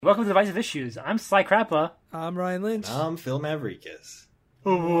Welcome to Divisive Issues. I'm Sly Crappa. I'm Ryan Lynch. I'm Phil Mavrikis.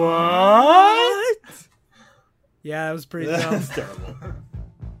 What? Yeah, that was pretty dumb. That's terrible.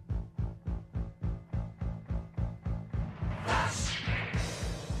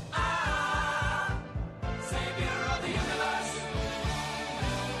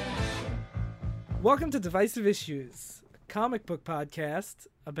 Welcome to Divisive Issues, a comic book podcast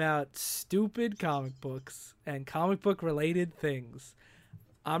about stupid comic books and comic book related things.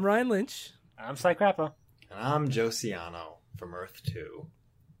 I'm Ryan Lynch. I'm Sly Crappa. And I'm Joe Ciano from Earth 2.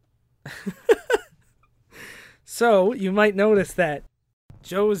 So, you might notice that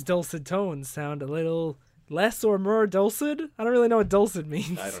Joe's dulcet tones sound a little less or more dulcet. I don't really know what dulcet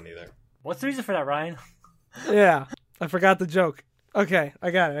means. I don't either. What's the reason for that, Ryan? Yeah, I forgot the joke. Okay,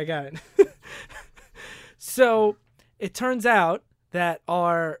 I got it. So, it turns out that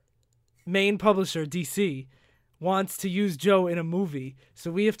our main publisher, DC, wants to use Joe in a movie, so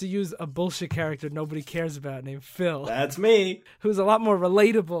we have to use a bullshit character nobody cares about named Phil, That's me. who's a lot more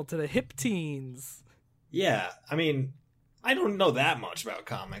relatable to the hip teens. Yeah, I mean, I don't know that much about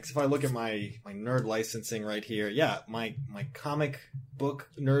comics. If I look at my nerd licensing right here, yeah, my comic book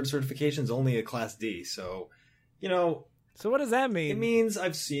nerd certification is only a Class D, so, you know, So what does that mean? it means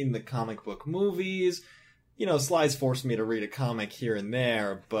I've seen the comic book movies. You know, Sly's forced me to read a comic here and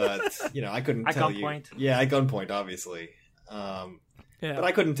there, but, you know, I couldn't At tell you. gunpoint. Yeah, at gunpoint, obviously. Yeah. But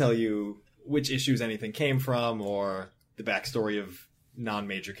I couldn't tell you which issues anything came from or the backstory of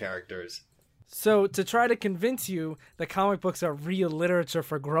non-major characters. So to try to convince you that comic books are real literature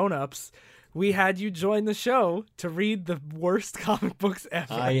for grown-ups, we had you join the show to read the worst comic books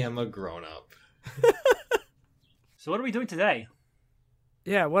ever. I am a grown-up. So what are we doing today?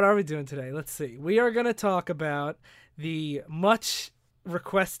 Yeah, what are we doing today? Let's see. We are going to talk about the much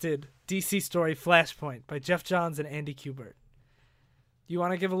requested DC story Flashpoint by Jeff Johns and Andy Kubert. Do you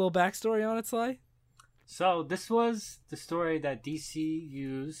want to give a little backstory on it, Sly? So this was the story that DC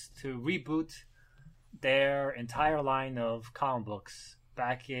used to reboot their entire line of comic books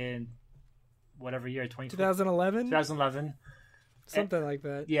back in whatever year, 2011? 2011. Something like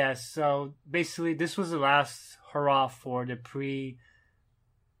that. Yeah, so basically this was the last hurrah for the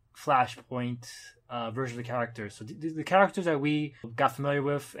Flashpoint version of the characters. So the characters that we got familiar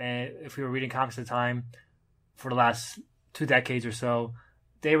with, and if we were reading comics at the time, for the last 2 decades or so,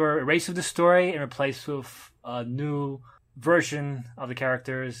 they were erased with the story and replaced with a new version of the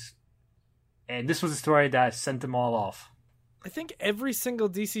characters. And this was the story that sent them all off. I think every single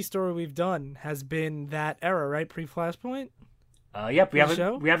DC story we've done has been that era, right? Pre-Flashpoint? Yep, we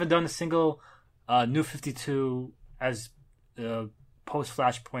show? haven't done a single New 52 as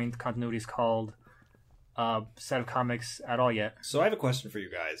post-Flashpoint continuity is called set of comics at all yet. So I have a question for you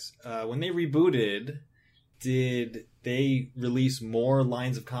guys. When they rebooted, did they release more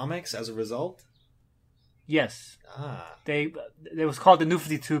lines of comics as a result? Yes. They It was called the New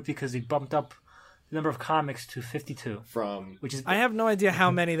 52 because they bumped up the number of comics to 52. from... Which is I have no idea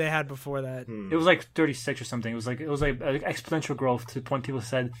how many they had before that. It was like 36 or something. It was like exponential growth to the point people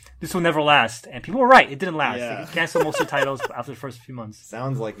said this will never last, and people were right. It didn't last. Yeah. They canceled most of the titles after the first few months.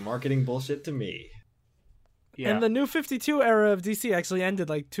 Sounds like marketing bullshit to me. Yeah, And the New 52 era of DC actually ended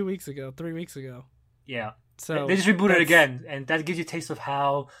like 3 weeks ago. yeah. So They just rebooted that's- it again, and that gives you a taste of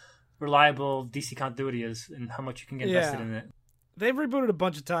how reliable DC continuity is and how much you can get invested Yeah. in it. They've rebooted a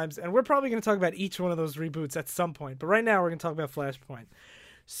bunch of times, and we're probably going to talk about each one of those reboots at some point. But right now, we're going to talk about Flashpoint.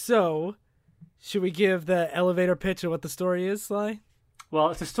 So, should we give the elevator pitch of what the story is, Sly?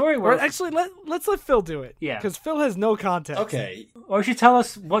 Well, if the story Or were, actually, let's let Phil do it. Yeah. Because Phil has no context. Okay, or you should tell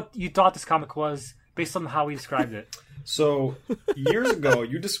us what you thought this comic was based on how we described it. so years ago,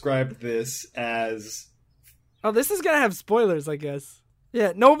 you described this as... Oh, this is going to have spoilers, I guess.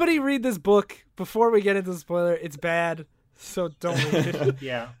 Yeah, nobody read this book before we get into the spoiler. It's bad, so don't read it.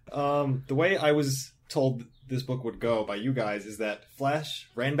 Yeah, The way I was told this book would go by you guys is that Flash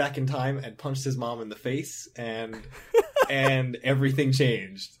ran back in time and punched his mom in the face, and everything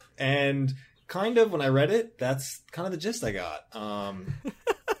changed. And kind of when I read it, that's kind of the gist I got.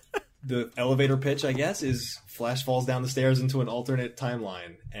 The elevator pitch, I guess, is Flash falls down the stairs into an alternate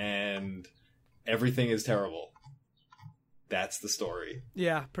timeline, and everything is terrible. That's the story.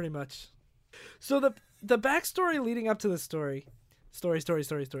 Yeah, pretty much. So the backstory leading up to the story,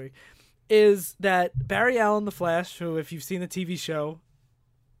 is that Barry Allen, the Flash, who, if you've seen the TV show,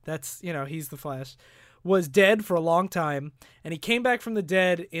 that's, he's the Flash, was dead for a long time, and he came back from the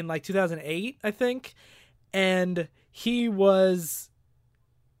dead in like 2008, I think, and he was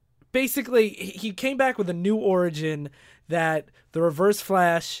basically, he came back with a new origin that the Reverse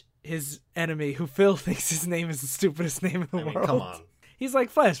Flash, his enemy, who Phil thinks his name is the stupidest name in the world. Come on. He's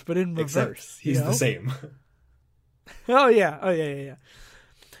like Flash, but in Except reverse. he's you know? the same. Oh yeah.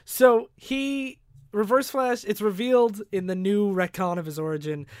 So Reverse Flash, it's revealed in the new retcon of his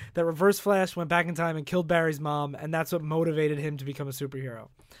origin that Reverse Flash went back in time and killed Barry's mom, and that's what motivated him to become a superhero.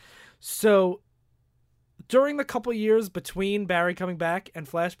 So during the couple years between Barry coming back and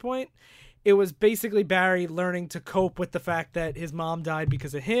Flashpoint, it was basically Barry learning to cope with the fact that his mom died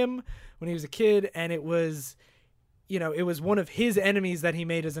because of him when he was a kid, and it was one of his enemies that he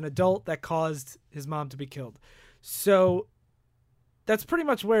made as an adult that caused his mom to be killed. So that's pretty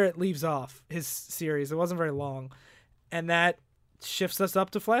much where it leaves off, his series. It wasn't very long. And that shifts us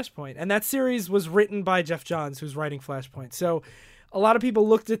up to Flashpoint. And that series was written by Jeff Johns, who's writing Flashpoint. So a lot of people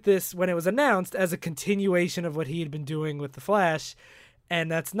looked at this when it was announced as a continuation of what he had been doing with The Flash.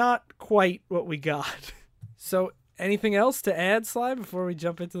 And that's not quite what we got. So anything else to add, Sly, before we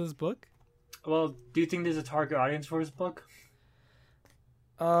jump into this book? Well, do you think there's a target audience for this book?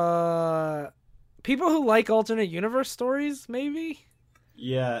 People who like alternate universe stories, maybe?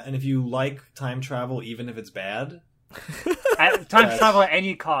 Yeah, and if you like time travel, even if it's bad... Time travel at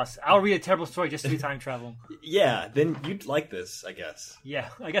any cost. I'll read a terrible story just to do time travel. Yeah, then you'd like this, I guess. Yeah,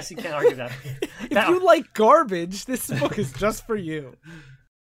 I guess you can't argue that. If you like garbage, this book is just for you.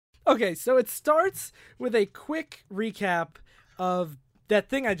 Okay, so it starts with a quick recap of that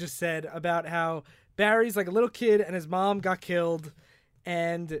thing I just said about how Barry's like a little kid and his mom got killed,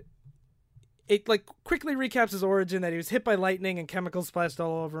 and it like quickly recaps his origin, that he was hit by lightning and chemicals splashed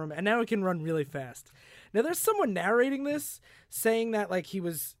all over him, and now he can run really fast. Now there's someone narrating this saying that like he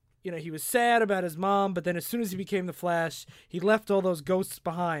was sad about his mom, but then as soon as he became the Flash, he left all those ghosts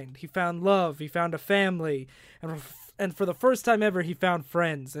behind. He found love, he found a family, and for the first time ever, he found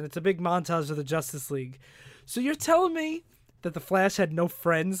friends, and it's a big montage of the Justice League. So you're telling me that the Flash had no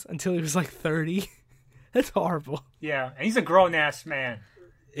friends until he was like 30? That's horrible. Yeah, and he's a grown-ass man.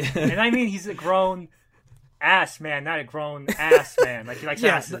 And I mean he's a grown ass man, not a grown ass man. Like he likes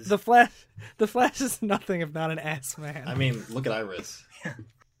asses. The Flash is nothing if not an ass man. I mean, look at Iris.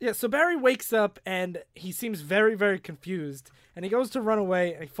 Yeah, so Barry wakes up and he seems very, very confused, and he goes to run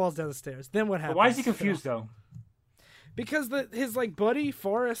away and he falls down the stairs. Then what happens? But why is he confused though? Because his like buddy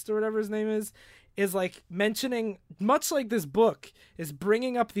Forrest or whatever his name is like mentioning, much like this book, is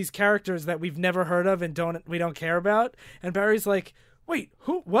bringing up these characters that we've never heard of and we don't care about, and Barry's like, wait,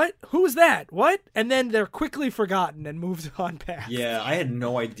 what? Who's that? What? And then they're quickly forgotten and moved on past. Yeah, I had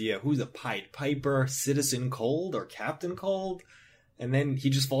no idea. Who's a Pied Piper, Citizen Cold, or Captain Cold? And then he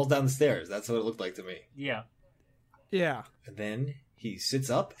just falls down the stairs. That's what it looked like to me. Yeah. Yeah. And then he sits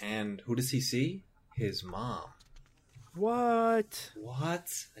up, and who does he see? His mom. What?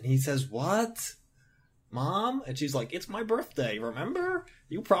 And he says, what? Mom? And she's like, it's my birthday, remember?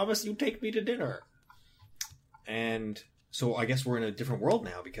 You promised you'd take me to dinner. And so I guess we're in a different world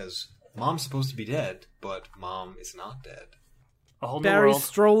now, because Mom's supposed to be dead, but Mom is not dead. A whole new Barry's world.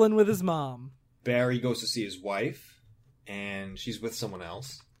 strolling with his mom. Barry goes to see his wife, and she's with someone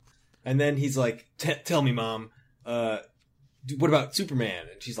else. And then he's like, tell me, Mom, what about Superman?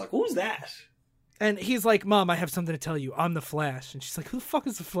 And she's like, who's that? And he's like, Mom, I have something to tell you. I'm the Flash. And she's like, who the fuck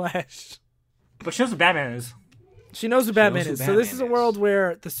is the Flash? But she knows what Batman is. She knows who Batman is. So this Batman is a is. world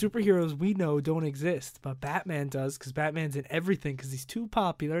where the superheroes we know don't exist, but Batman does, because Batman's in everything, because he's too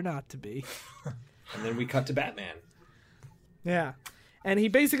popular not to be. And then we cut to Batman. Yeah. And he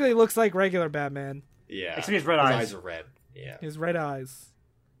basically looks like regular Batman. Yeah. Except his red eyes. His eyes are red. Yeah. His red eyes.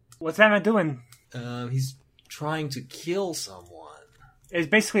 What's Batman doing? He's trying to kill someone. It's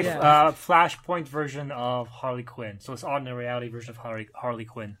basically Yeah. a Flashpoint version of Harley Quinn. So it's alternate reality version of Harley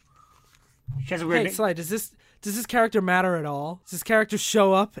Quinn. She has a weird Hey, Sly, does this character matter at all? Does this character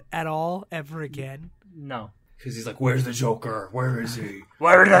show up at all ever again? No. Because he's like, where's the Joker? Where is he?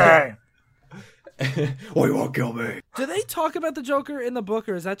 Where are they? Oh, he won't kill me. Do they talk about the Joker in the book,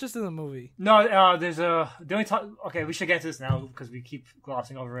 or is that just in the movie? No, there's the only talk. Okay, we should get to this now because we keep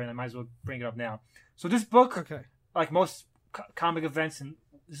glossing over it, and I might as well bring it up now. So this book, Okay. like most comic events, and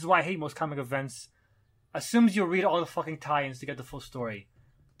this is why I hate most comic events, assumes you'll read all the fucking tie-ins to get the full story.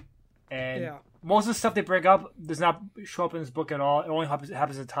 And Yeah. most of the stuff they bring up does not show up in this book at all. It only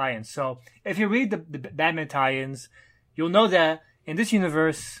happens in tie-ins. So if you read the Batman tie-ins, you'll know that in this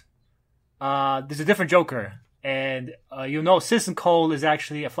universe, there's a different Joker. And you'll know Citizen Cold is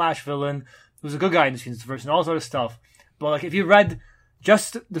actually a Flash villain who's a good guy in this universe and all this other stuff. But like if you read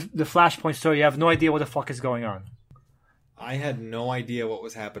just the Flashpoint story, you have no idea what the fuck is going on. I had no idea what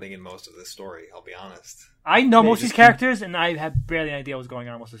was happening in most of this story, I'll be honest. I know They most of these just characters, and I had barely any idea what was going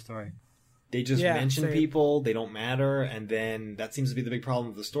on in most of the story. They just Yeah, mention same. people, they don't matter, and then that seems to be the big problem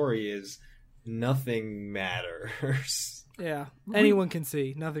of the story is nothing matters. Yeah, anyone can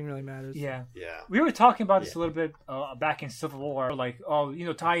see. Nothing really matters. Yeah. Yeah. We were talking about this a little bit back in Civil War. Like,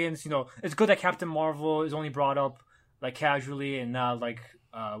 tie-ins, it's good that Captain Marvel is only brought up, like, casually and not, like,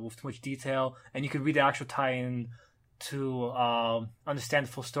 with too much detail. And you could read the actual tie-in to understand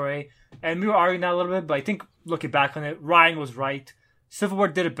the full story. And we were arguing that a little bit, but I think looking back on it, Ryan was right. Civil War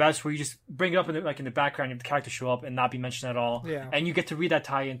did it best, where you just bring it up in the background, you have the characters show up and not be mentioned at all. Yeah. And you get to read that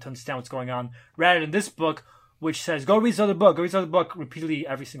tie-in to understand what's going on. Rather than this book, which says, go read this other book repeatedly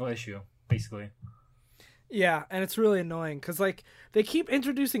every single issue, basically. Yeah, and it's really annoying because, like, they keep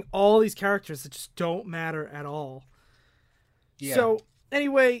introducing all these characters that just don't matter at all. Yeah. So,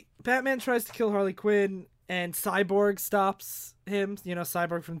 anyway, Batman tries to kill Harley Quinn, and Cyborg stops him.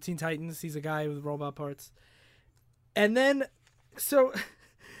 Cyborg from Teen Titans. He's a guy with robot parts. And then, so,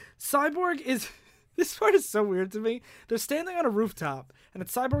 Cyborg is... This part is so weird to me. They're standing on a rooftop, and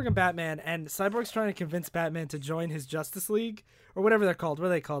it's Cyborg and Batman, and Cyborg's trying to convince Batman to join his Justice League, or whatever they're called. What are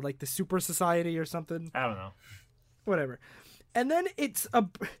they called? Like the Super Society or something? I don't know. Whatever. And then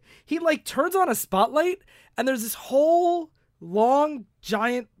he like turns on a spotlight, and there's this whole long,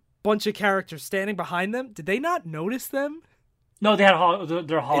 giant bunch of characters standing behind them. Did they not notice them? No, they had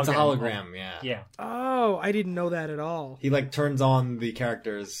their hologram. It's a hologram, yeah. Yeah. Oh, I didn't know that at all. He, like, turns on the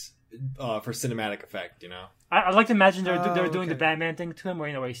characters for cinematic effect, I like to imagine they're doing okay. the Batman thing to him,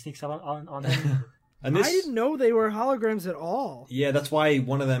 where he sneaks up on him. And this, I didn't know they were holograms at all. Yeah, that's why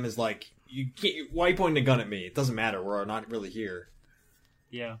one of them is like, why are you pointing a gun at me? It doesn't matter. We're not really here.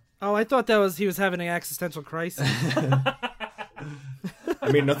 Yeah. Oh, I thought he was having an existential crisis. I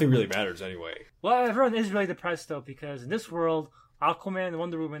mean, nothing really matters anyway. Well, everyone is really depressed, though, because in this world, Aquaman and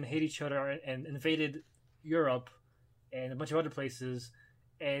Wonder Woman hate each other and invaded Europe and a bunch of other places.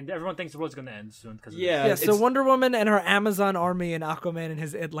 And everyone thinks the world's going to end soon. Yeah, so Wonder Woman and her Amazon army and Aquaman and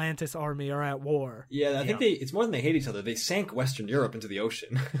his Atlantis army are at war. Yeah, I think it's more than they hate each other. They sank Western Europe into the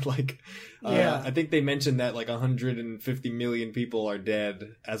ocean. Yeah. I think they mentioned that 150 million people are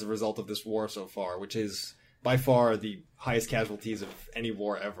dead as a result of this war so far, which is by far the highest casualties of any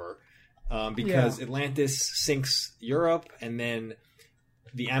war ever. Because Atlantis sinks Europe, and then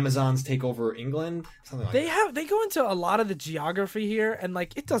the Amazons take over England. Something like that. They go into a lot of the geography here, and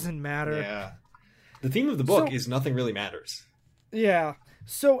it doesn't matter. Yeah. The theme of the book is nothing really matters. Yeah.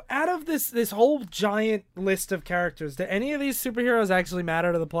 So out of this whole giant list of characters, do any of these superheroes actually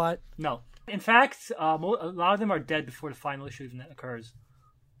matter to the plot? No. In fact, a lot of them are dead before the final issue even occurs.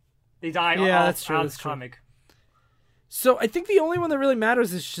 They die out of the comic. So I think the only one that really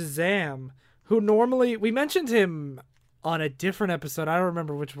matters is Shazam, who normally... We mentioned him on a different episode. I don't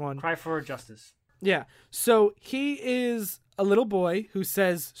remember which one. Cry for Justice. Yeah. So he is a little boy who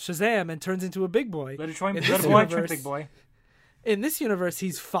says Shazam and turns into a big boy. Little boy turns big boy. In this universe,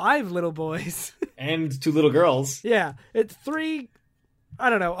 he's 5 little boys. And 2 little girls. Yeah. It's 3... I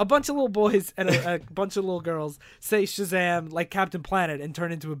don't know. A bunch of little boys and a bunch of little girls say Shazam like Captain Planet and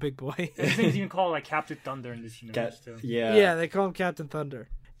turn into a big boy. These things even call Captain Thunder in this universe, too. Yeah. Yeah, they call him Captain Thunder.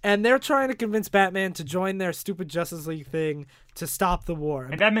 And they're trying to convince Batman to join their stupid Justice League thing to stop the war.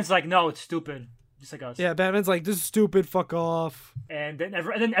 And Batman's like, no, it's stupid. Just like us. Yeah, Batman's like, this is stupid, fuck off. And then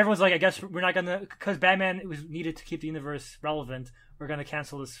everyone's like, I guess we're not going to... Because Batman was needed to keep the universe relevant, we're going to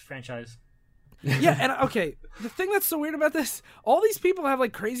cancel this franchise. Yeah, and okay, the thing that's so weird about this, all these people have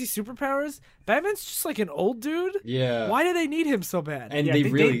crazy superpowers. Batman's just an old dude. Yeah. Why do they need him so bad? And yeah,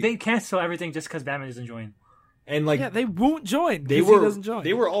 they cancel everything just because Batman isn't joining. And yeah, they won't join. He doesn't join.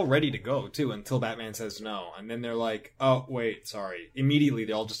 They were all ready to go too until Batman says no, and then they're like, "Oh wait, sorry." Immediately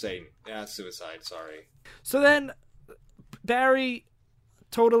they all just say, "Yeah, suicide, sorry." So then Barry,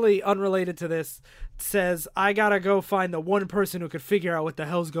 totally unrelated to this, says, "I gotta go find the one person who could figure out what the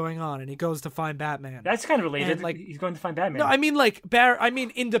hell's going on," and he goes to find Batman. That's kind of related. And, he's going to find Batman. No, I mean I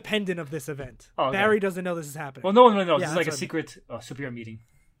mean independent of this event. Oh, okay. Barry doesn't know this is happening. Well, no one knows. Yeah, this is a secret superhero meeting.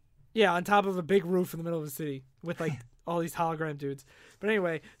 Yeah, on top of a big roof in the middle of the city with all these hologram dudes. But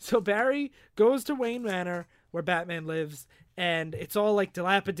anyway, so Barry goes to Wayne Manor where Batman lives, and it's all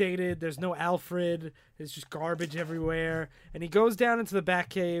dilapidated. There's no Alfred. There's just garbage everywhere. And he goes down into the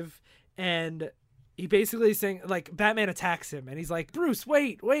Batcave, and he basically is saying Batman attacks him, and he's like, "Bruce,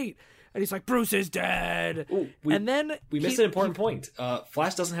 wait!" And he's like, "Bruce is dead." Ooh, and then we missed an important point.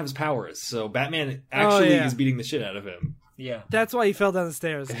 Flash doesn't have his powers, so Batman actually is beating the shit out of him. Yeah, that's why he fell down the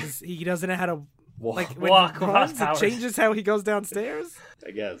stairs, because he doesn't know how to when walk. He runs, it changes how he goes downstairs.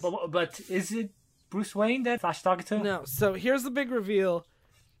 I guess. But is it Bruce Wayne that Flash talking to? No. So here's the big reveal.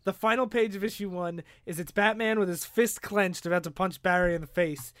 The final page of issue 1 is it's Batman with his fist clenched about to punch Barry in the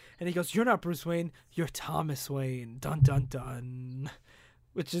face, and he goes, "You're not Bruce Wayne. You're Thomas Wayne." Dun dun dun.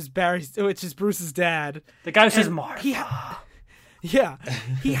 which is Bruce's dad. The guy who says And Martha.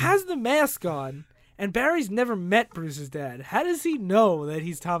 He has the mask on, and Barry's never met Bruce's dad. How does he know that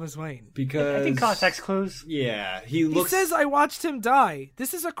he's Thomas Wayne? Because I think context clues. Yeah, he He looks. says, "I watched him die."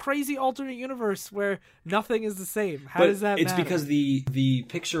 This is a crazy alternate universe where nothing is the same. How but does that it's matter? because the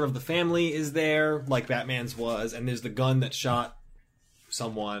picture of the family is there, like Batman's was, and there's the gun that shot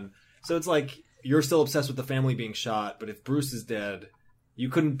someone. So it's like you're still obsessed with the family being shot, but if Bruce is dead, you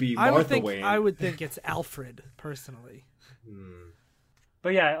couldn't be Martha Wayne. I would think it's Alfred, personally.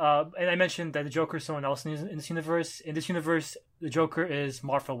 But yeah, and I mentioned that the Joker is someone else in this universe. In this universe, the Joker is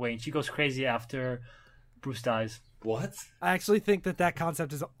Martha Wayne. She goes crazy after Bruce dies. What? I actually think that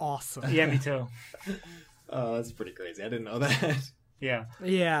concept is awesome. Yeah, me too. Oh, that's pretty crazy. I didn't know that. Yeah.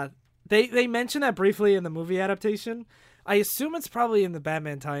 Yeah, they mention that briefly in the movie adaptation. I assume it's probably in the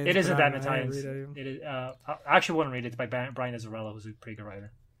Batman tie-ins. It is but a I Batman don't know. I tie-ins. didn't read it. It is. I actually want to read it. It's by Brian Azzarello, who's a pretty good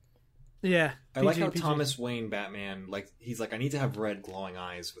writer. Yeah, I like how PG. Thomas Wayne Batman, he's like, I need to have red glowing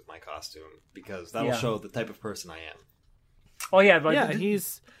eyes with my costume because that'll Yeah. show the type of person I am. Oh yeah, but Yeah,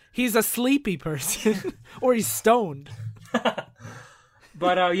 he's a sleepy person, or he's stoned.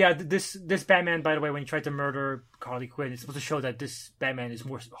 But yeah, this Batman, by the way, when he tried to murder Harley Quinn, it's supposed to show that this Batman is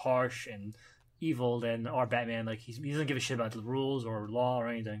more harsh and evil than our Batman. Like he doesn't give a shit about the rules or law or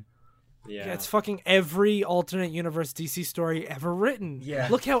anything. Yeah, it's fucking every alternate universe DC story ever written. Yeah.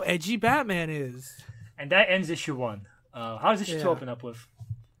 Look how edgy Batman is. And that ends issue 1. How does issue 2 Yeah. open up with?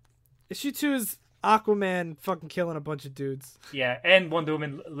 Issue 2 is Aquaman fucking killing a bunch of dudes. Yeah, and Wonder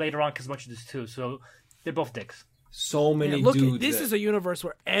Woman later on because much of this too. So they're both dicks. So many Yeah, look, dudes. this is a universe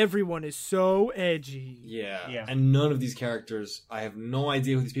where everyone is so edgy. Yeah, and none of these characters, I have no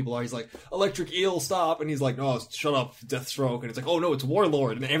idea who these people are. He's like, Electric Eel, stop, and he's like, no, shut up, Deathstroke, and it's like, oh no, it's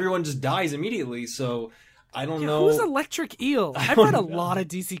Warlord, and everyone just dies immediately. So I don't know. Who's Electric Eel? I've read a lot of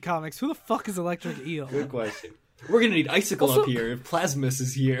DC comics. Who the fuck is Electric Eel? Good question. We're gonna need Icicle Also- up here if Plasmus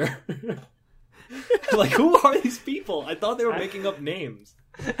is here. Like, who are these people? I thought they were making up names.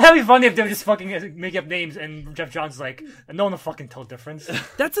 That'd be funny if they were just fucking making up names and Jeff Johns like, no one will fucking tell the difference.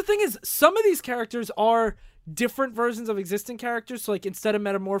 That's the thing is, some of these characters are different versions of existing characters. So, like, instead of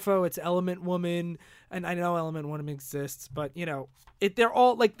Metamorpho, it's Element Woman. And I know Element Woman exists, but, you know, they're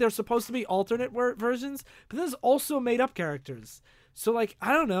all, like, they're supposed to be alternate versions, but there's also made-up characters. So, like,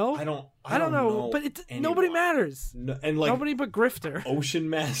 I don't know. I don't know. But nobody anyone. matters. No, and like Nobody but Grifter. Ocean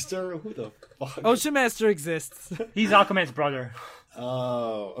Master, who the fuck? Ocean Master exists, He's Aquaman's brother.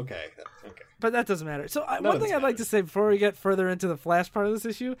 Oh, okay. but that doesn't matter. So, None one of thing this I'd like to say before we get further into the Flash part of this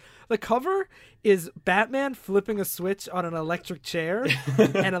issue, the cover is Batman flipping a switch on an electric chair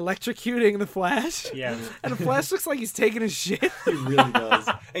and electrocuting the Flash. Yeah. And the Flash looks like he's taking a shit. He really does.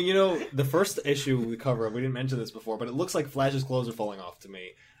 And you know, the first issue we cover, we didn't mention this before, but it looks like Flash's clothes are falling off to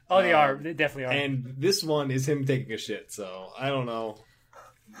me. Oh, they are. They definitely are. And this one is him taking a shit, so I don't know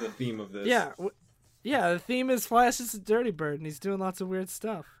the theme of this. Yeah, the theme is Flash is a dirty bird, and he's doing lots of weird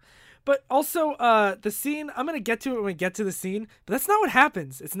stuff. But also, the scene, I'm going to get to it when we get to the scene, but that's not what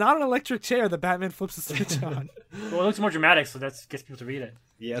happens. It's not an electric chair that Batman flips a switch on. Well, it looks more dramatic, so that gets people to read it.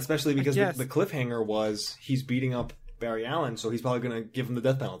 Yeah, especially because guess. the cliffhanger was he's beating up Barry Allen, so he's probably going to give him the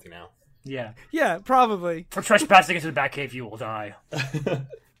death penalty now. Yeah. Yeah, probably. For trespassing into the Batcave, you will die.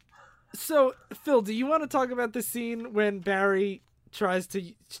 So, Phil, do you want to talk about the scene when Barry tries to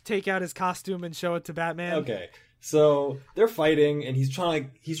take out his costume and show it to Batman? Okay, so they're fighting, and he's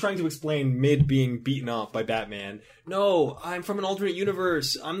trying to explain mid being beaten up by Batman. No, I'm from an alternate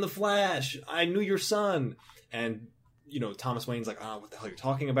universe. I'm the Flash. I knew your son. And you know, Thomas Wayne's like, what the hell are you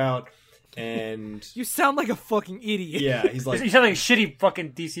talking about? And You sound like a fucking idiot. yeah, he's like, You sound like a shitty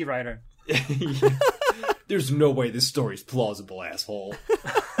fucking DC writer. there's no way this story's plausible, asshole.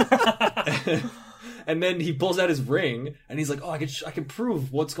 And then he pulls out his ring, and he's like, oh, I can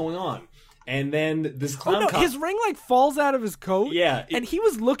prove what's going on. And then this Oh, clown no, cop- his ring, like, falls out of his coat. Yeah, And he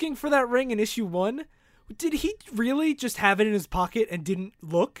was looking for that ring in issue 1. Did he really just have it in his pocket and didn't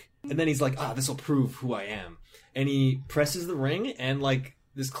look? and then he's like, this will prove who I am. And he presses the ring, and like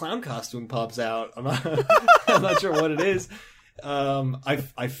this clown costume pops out. I'm not sure what it is.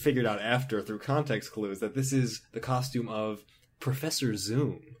 I figured out after through context clues that this is the costume of Professor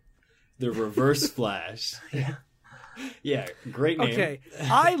Zoom, the Reverse Flash. Yeah, great name. Okay,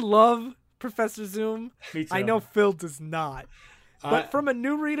 I love Professor Zoom. Me too. I know Phil does not. But from a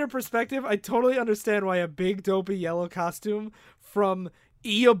new reader perspective, I totally understand why a big dopey yellow costume from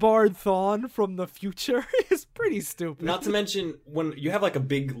Eobard Thawne from the future is pretty stupid. Not to mention, when you have like a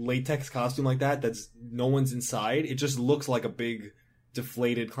big latex costume like that, that's no one's inside, it just looks like a big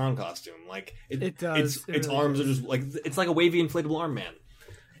deflated clown costume. Like It does. It its really arms does. are just like, it's like a wavy inflatable arm man.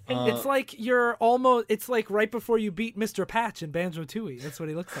 And it's like it's like right before you beat Mr. Patch in Banjo-Tooie. That's what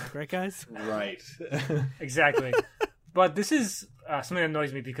he looks like, right, guys? Right. Exactly. But this is something that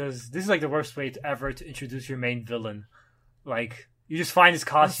annoys me because this is like the worst way ever to introduce your main villain. Like, you just find his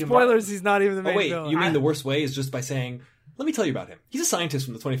costume. Spoilers, he's not even the main Oh, wait, villain. you mean the worst way is just by saying, let me tell you about him. He's a scientist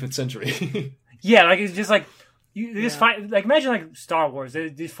from the 25th century. Yeah, like, it's just like, they just find, like, imagine like Star Wars.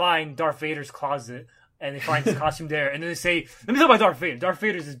 They find Darth Vader's closet, and they find his costume there, and then they say, let me talk about Darth Vader. Darth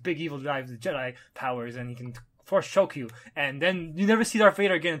Vader's this big evil guy with Jedi powers, and he can force choke you. And then you never see Darth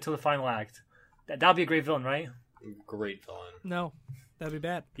Vader again until the final act. That'd be a great villain, right? Great villain. No, that'd be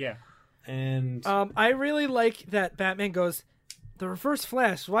bad. Yeah. And I really like that Batman goes, the Reverse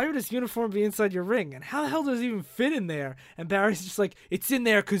Flash, why would his uniform be inside your ring? And how the hell does it even fit in there? And Barry's just like, it's in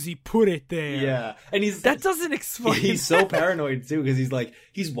there because he put it there. yeah, and That doesn't explain. he's so paranoid too because he's like,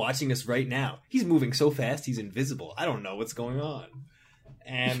 he's watching us right now. He's moving so fast, he's invisible. I don't know what's going on.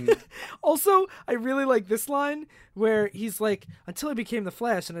 And Also, I really like this line where he's like, until I became the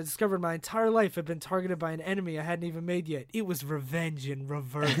Flash and I discovered my entire life had been targeted by an enemy I hadn't even made yet. It was revenge in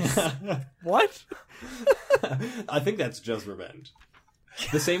reverse. What? I think that's just revenge.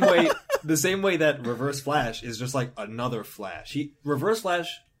 The same way that Reverse Flash is just like another Flash. Reverse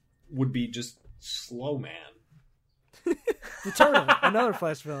Flash would be just Slow Man. The Turtle, another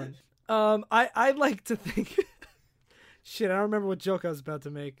Flash villain. I like to think... Shit, I don't remember what joke I was about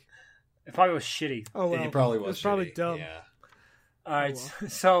to make. It probably was shitty. Oh, well. It probably was. It was probably shitty. dumb. Yeah. Alright, well.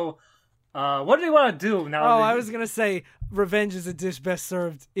 so, what do they want to do now? Oh, I was going to say, revenge is a dish best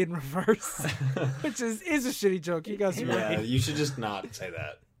served in reverse. Which is a shitty joke. You guys are Yeah, right. you should just not say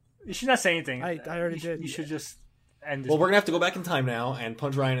that. You should not say anything. I already did. You should just end this. Well, we're gonna have to go back in time now and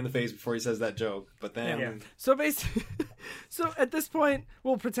punch Ryan in the face before he says that joke. But then, Yeah. So basically, so at this point,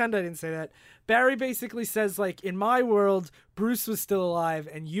 we'll pretend I didn't say that. Barry basically says, like, in my world, Bruce was still alive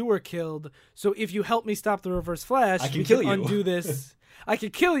and you were killed. So if you help me stop the Reverse Flash, I can we kill can you. undo this. I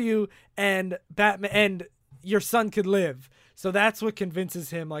could kill you, and Batman and your son could live. So that's what convinces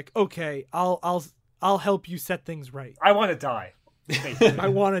him, like, okay, I'll help you set things right. I want to die. Basically. I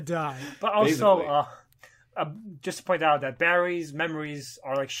want to die. But also, Basically. just to point out that Barry's memories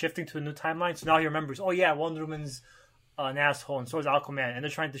are like shifting to a new timeline. So now he remembers, oh yeah, Wonder Woman's an asshole, and so is Aquaman, and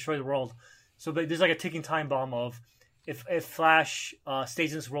they're trying to destroy the world. So there's like a ticking time bomb of if Flash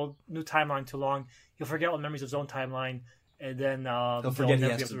stays in this world, new timeline too long, he'll forget all the memories of his own timeline, and then he'll forget he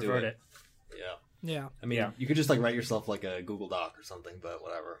never has be able to to do revert it. it. Yeah. Yeah. I mean, Yeah. you could just like write yourself like a Google Doc or something, but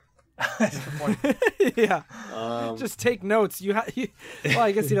whatever. That's the point. Yeah. Um, Just take notes. Well,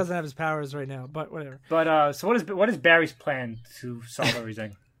 I guess he doesn't have his powers right now, but whatever. But so what is Barry's plan to solve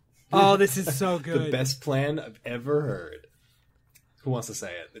everything? Oh, this is so good. the best plan I've ever heard. Who wants to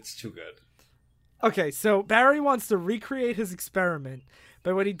say it? It's too good. Okay, so Barry wants to recreate his experiment,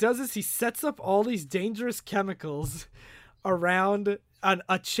 but what he does is he sets up all these dangerous chemicals around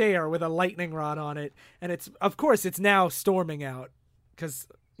a chair with a lightning rod on it, and it's now storming out because,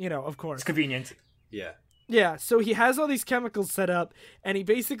 of course. It's convenient. Yeah. Yeah, so he has all these chemicals set up, and he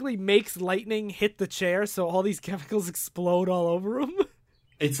basically makes lightning hit the chair, so all these chemicals explode all over him.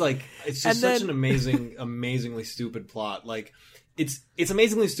 It's just And such then- an amazingly stupid plot. Like, it's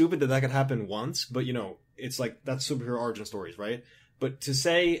amazingly stupid that could happen once, but it's like that's superhero origin stories, right? But to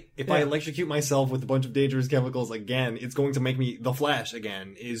say if I Yeah. electrocute myself with a bunch of dangerous chemicals again, it's going to make me the Flash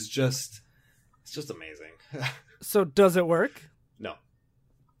again it's just amazing. So does it work? No.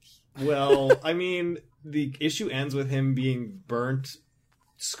 Well, I mean, the issue ends with him being burnt,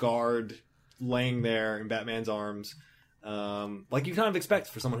 scarred, laying there in Batman's arms. Like you kind of expect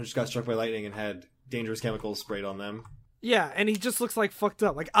for someone who just got struck by lightning and had dangerous chemicals sprayed on them. Yeah, and he just looks like fucked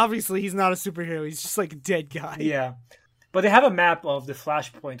up. Like, obviously he's not a superhero, he's just like a dead guy. Yeah. But they have a map of the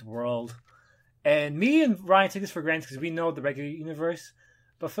Flashpoint world. And me and Ryan take this for granted because we know the regular universe.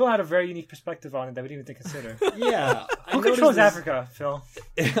 But Phil had a very unique perspective on it that we didn't even consider. Yeah. Who controls Africa, Phil?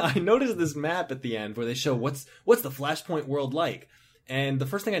 I noticed this map at the end where they show what's the Flashpoint world like. And the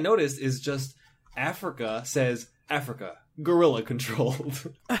first thing I noticed is just Africa says Africa, gorilla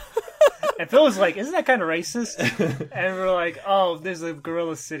controlled. And Phil was like, isn't that kind of racist? And we're like, oh, there's a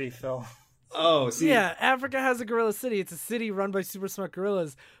gorilla city, Phil. Oh, see. Yeah, Africa has a gorilla city. It's a city run by super smart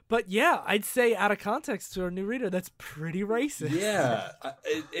gorillas. But yeah, I'd say out of context to a new reader, that's pretty racist. Yeah,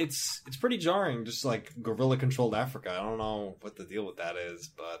 it's pretty jarring. Just like gorilla controlled Africa. I don't know what the deal with that is,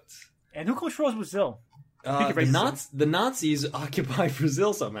 but And who controls Brazil? Speaking of racism. the Nazis occupy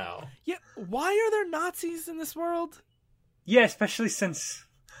Brazil somehow. Yeah, why are there Nazis in this world? Yeah, especially since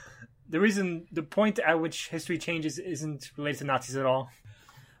the point at which history changes isn't related to Nazis at all.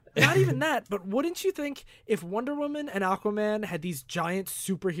 not even that, but wouldn't you think if Wonder Woman and Aquaman had these giant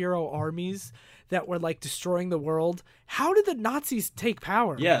superhero armies that were like destroying the world, how did the Nazis take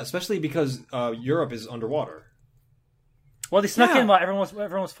power? Yeah, especially because Europe is underwater. Well, they snuck in while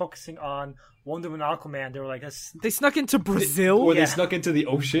everyone was focusing on Wonder Woman and Aquaman. They were like, They snuck into Brazil? Or they snuck into the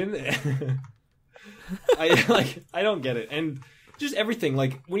ocean. I don't get it. And just everything,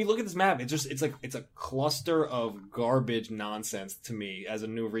 like when you look at this map, it's a cluster of garbage nonsense to me as a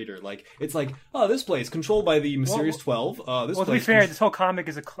new reader. Like it's like, oh, this place controlled by the Mysterious 12. This to be fair, this whole comic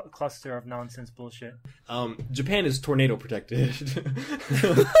is a cluster of nonsense bullshit. Japan is tornado protected.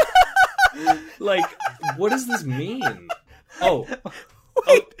 Like, what does this mean? Oh,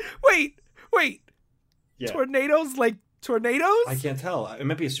 wait. yeah. Tornadoes like tornadoes? I can't tell. It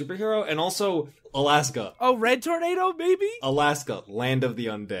might be a superhero, and also Alaska. Oh, red tornado, maybe? Alaska, land of the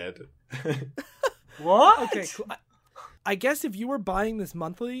undead. What? Okay, cool. I guess if you were buying this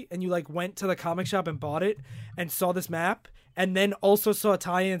monthly and you like went to the comic shop and bought it and saw this map and then also saw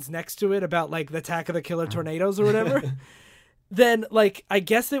tie-ins next to it about like the Attack of the Killer Tornadoes or whatever, then like I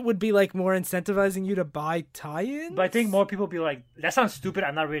guess it would be like more incentivizing you to buy tie-ins. But I think more people would be like, that sounds stupid.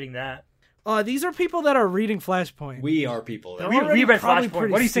 I'm not reading that. These are people that are reading Flashpoint. We are people. They're We already read probably Flashpoint.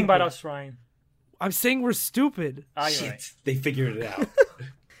 pretty What do you think about stupid. us, Ryan? I'm saying we're stupid. You're Shit, right. they figured it out.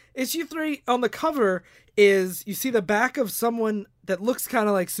 Issue 3 on the cover is you see the back of someone that looks kind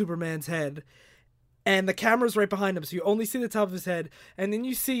of like Superman's head, and the camera's right behind him, so you only see the top of his head, and then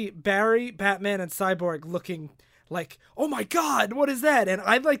you see Barry, Batman, and Cyborg looking like, oh my god, what is that? And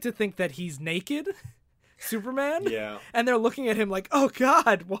I'd like to think that he's naked, Superman. Yeah, And they're looking at him like, oh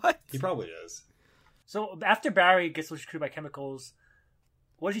god, what? he probably is. So after Barry gets electrocuted by chemicals,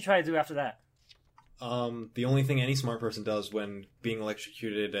 what did he try to do after that? The only thing any smart person does when being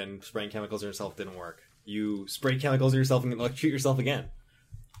electrocuted and spraying chemicals on yourself didn't work. You spray chemicals on yourself and electrocute yourself again.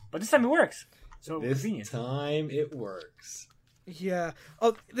 But this time it works. So This convenient. time it works. Yeah.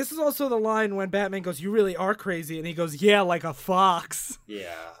 Oh, this is also the line when Batman goes, you really are crazy, and he goes, yeah, like a fox.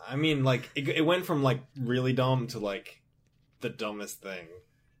 Yeah, I mean, like, it went from, like, really dumb to, like, the dumbest thing.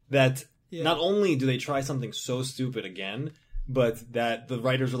 That not only do they try something so stupid again, but that the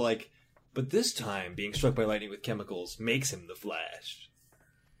writers are like, but this time being struck by lightning with chemicals makes him the Flash.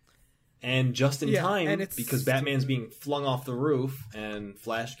 And just in time, and it's because Batman's being flung off the roof, and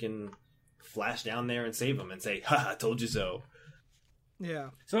Flash can flash down there and save him and say, ha, told you so. Yeah.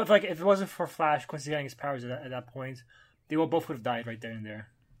 So if it wasn't for Flash Quincy getting his powers at that point, they both would have died right there and there.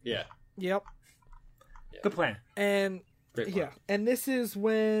 Yeah. Yep. Good plan. And Great plan. yeah, and this is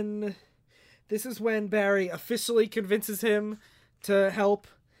when Barry officially convinces him to help,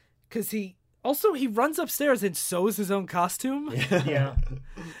 because he runs upstairs and sews his own costume. Yeah.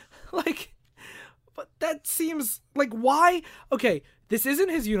 Like, but that seems like, why? Okay, this isn't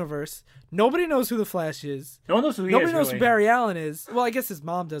his universe. Nobody knows who the Flash is. No one knows who he Nobody is. knows really. who Barry Allen is. Well, I guess his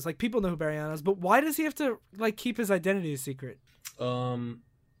mom does. Like, people know who Barry Allen is, but why does he have to like keep his identity a secret? He Why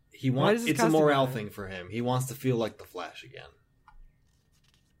wants does his it's a costume morale matter? thing for him. He wants to feel like the Flash again.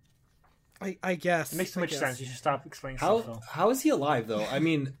 I guess It makes too much sense. You should stop explaining How stuff. how is he alive though? I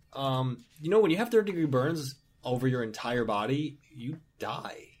mean, when you have 30-degree burns over your entire body, you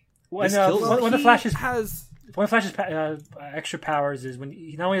die. When, This kills him. when the He Flash is has one of Flash's extra powers is when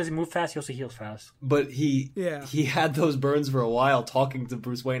he not only does he move fast, he also heals fast. But he Yeah. he had those burns for a while, talking to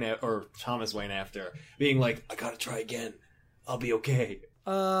Bruce Wayne or Thomas Wayne after, being like, "I gotta try again. I'll be okay."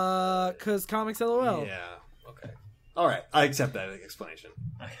 Cause comics LOL. Yeah. Okay. All right. I accept that explanation.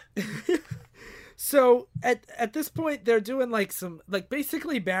 So at this point they're doing like some like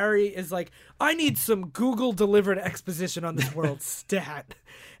basically Barry is like, I need some Google delivered exposition on this world stat.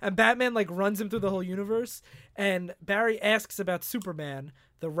 And Batman like runs him through the whole universe, and Barry asks about Superman,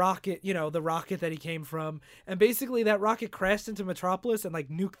 the rocket that he came from, and basically that rocket crashed into Metropolis and like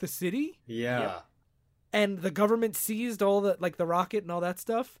nuked the city. Yeah. Yep. And the government seized all the like the rocket and all that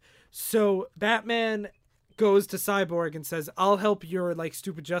stuff. So Batman goes to Cyborg and says, I'll help your like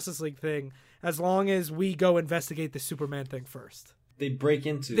stupid Justice League thing as long as we go investigate the Superman thing first. They break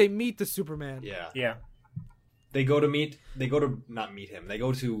into. They meet the Superman. Yeah. Yeah. They go to not meet him. They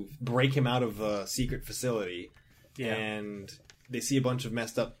go to break him out of a secret facility. Yeah. And they see a bunch of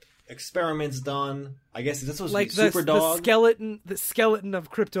messed up experiments done. I guess that's supposed Like to be Super Dog. the skeleton of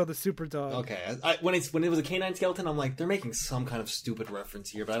Crypto the Super Dog. Okay, when it was a canine skeleton, I'm like, they're making some kind of stupid reference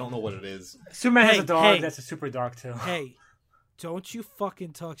here, but I don't know what it is. Superman has Hey, a dog hey. that's a super dog too. Hey, don't you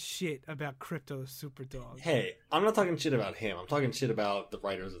fucking talk shit about Crypto the Super Dog. Hey, I'm not talking shit about him. I'm talking shit about the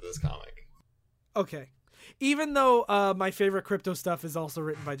writers of this comic. Okay. Even though my favorite Crypto stuff is also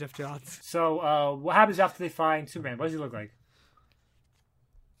written by Jeff Johns. So what happens after they find Superman? What does he look like?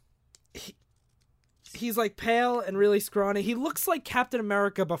 He's like pale and really scrawny. He looks like Captain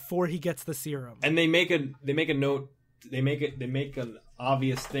America before he gets the serum. And they make a note. They make an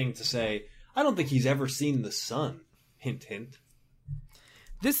obvious thing to say, I don't think he's ever seen the sun. Hint, hint.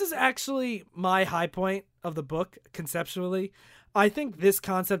 This is actually my high point of the book, conceptually. I think this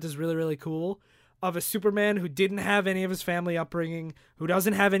concept is really, really cool, of a Superman who didn't have any of his family upbringing, who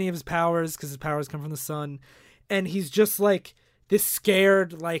doesn't have any of his powers, because his powers come from the sun, and he's just, like, this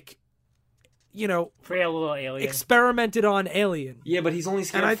scared, like, you know... Frail little alien. Experimented on alien. Yeah, but he's only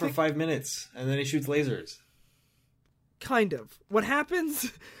scared for 5 minutes, and then he shoots lasers. Kind of. What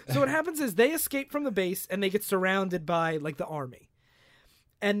happens... So what happens is they escape from the base, and they get surrounded by, like, the army.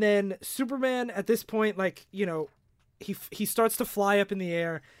 And then Superman, at this point, like, you know, he starts to fly up in the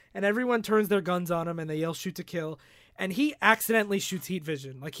air, and everyone turns their guns on him, and they yell, shoot to kill. And he accidentally shoots heat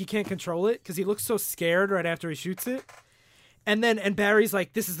vision. Like, he can't control it, because he looks so scared right after he shoots it. And Barry's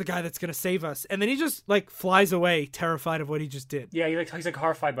like, this is the guy that's going to save us. And then he just, like, flies away, terrified of what he just did. Yeah, he's like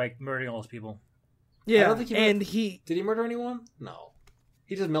horrified by murdering all those people. Yeah, I don't think did he murder anyone? No.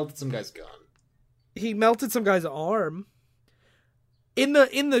 He just melted some guy's gun. He melted some guy's arm. In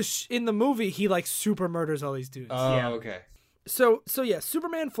the movie, he like super murders all these dudes. Oh, Yeah. okay. So yeah,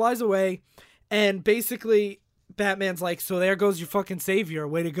 Superman flies away, and basically Batman's like, so there goes your fucking savior.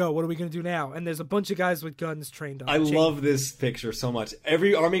 Way to go. What are we gonna do now? And there's a bunch of guys with guns trained on. I chain. love this picture so much.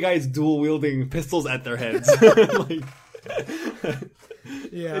 Every army guy is dual wielding pistols at their heads. Like,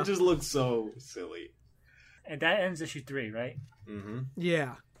 Yeah. It just looks so silly. And that ends issue 3, right? Mm-hmm.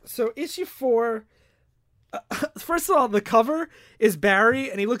 Yeah. So issue 4. First of all, the cover is Barry,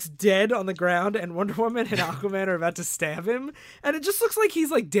 and he looks dead on the ground, and Wonder Woman and Aquaman are about to stab him, and it just looks like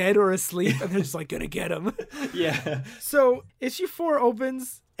he's like dead or asleep, and they're just like gonna get him. Yeah. So issue 4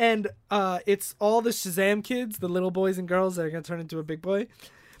 opens, and it's all the Shazam kids, the little boys and girls that are gonna turn into a big boy.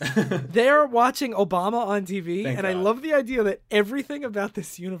 They're watching Obama on TV, Thank and I God. love the idea that everything about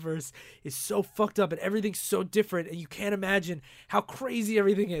this universe is so fucked up and everything's so different, and you can't imagine how crazy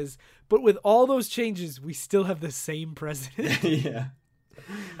everything is. But with all those changes, we still have the same president. Yeah.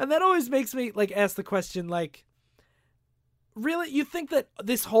 And that always makes me like ask the question, like, really, you think that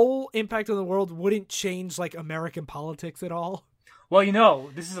this whole impact on the world wouldn't change like American politics at all? Well, you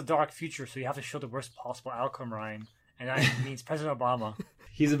know, this is a dark future, so you have to show the worst possible outcome, Ryan. And that means President Obama.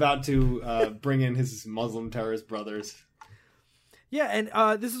 He's about to bring in his Muslim terrorist brothers. Yeah,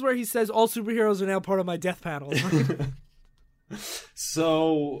 and this is where he says all superheroes are now part of my death panel.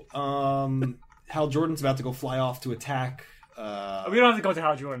 So, Hal Jordan's about to go fly off to attack. We don't have to go to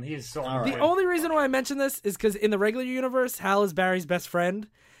Hal Jordan. He is so All right. The only reason why I mention this is because in the regular universe, Hal is Barry's best friend.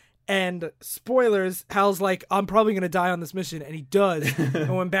 And spoilers, Hal's like, I'm probably going to die on this mission. And he does.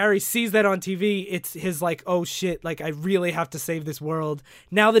 And when Barry sees that on TV, it's his like, oh shit, like I really have to save this world.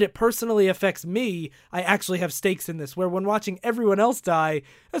 Now that it personally affects me, I actually have stakes in this. Where when watching everyone else die,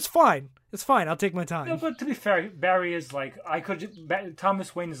 that's fine. It's fine. I'll take my time. No, but to be fair, Barry is like,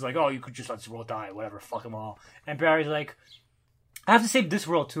 Thomas Wayne is like, oh, you could just let this world die, whatever, fuck them all. And Barry's like, I have to save this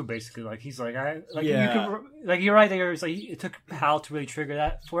world too, basically. Like he's like, you're right. There's like, it took Hal to really trigger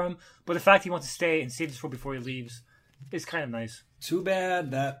that for him, but the fact he wants to stay and save this world before he leaves is kind of nice. Too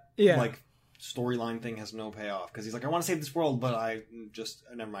bad that Yeah. like storyline thing has no payoff because he's like, I want to save this world, but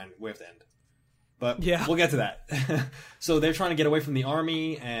never mind. We have to end. But Yeah. we'll get to that. So they're trying to get away from the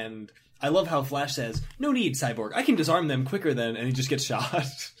army, and I love how Flash says, "No need, Cyborg. I can disarm them quicker than," and he just gets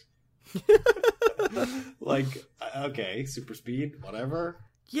shot. Like, okay, super speed, whatever.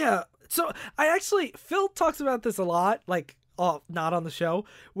 Yeah. So Phil talks about this a lot, like, not on the show,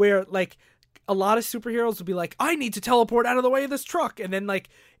 where like a lot of superheroes would be like, I need to teleport out of the way of this truck. And then like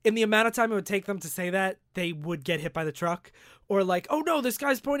in the amount of time it would take them to say that, they would get hit by the truck. Or like, oh no, this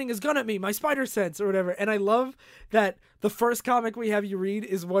guy's pointing his gun at me, my spider sense or whatever. And I love that the first comic we have you read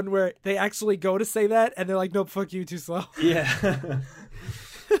is one where they actually go to say that and they're like, nope, fuck you, too slow. Yeah.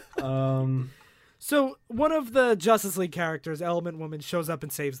 So one of the Justice League characters, Element Woman, shows up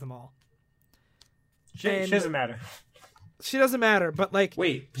and saves them all. She doesn't matter. She doesn't matter, but like,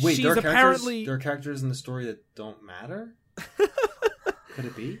 Wait. she's There are apparently characters in the story that don't matter. Could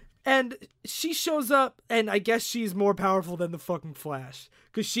it be? And she shows up, and I guess she's more powerful than the fucking Flash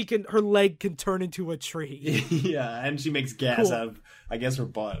because her leg can turn into a tree. Yeah, and she makes gas Cool. out of, I guess, her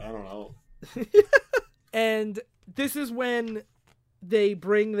butt. I don't know. And this is when they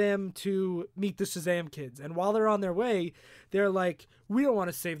bring them to meet the Shazam kids. And while they're on their way, they're like, we don't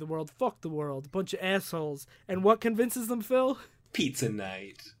want to save the world. Fuck the world. Bunch of assholes. And what convinces them, Phil? Pizza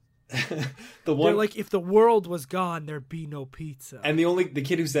night. They're like, if the world was gone, there'd be no pizza. And the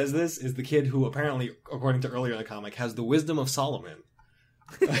kid who says this is the kid who apparently, according to earlier in the comic, has the wisdom of Solomon.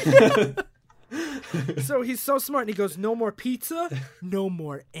 So he's so smart, and he goes, "No more pizza, no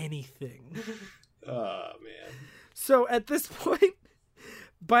more anything." Oh man. So at this point,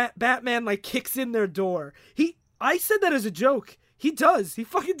 Batman like kicks in their door. I said that as a joke. He does. He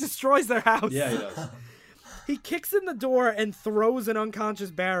fucking destroys their house. Yeah, he does. He kicks in the door and throws an unconscious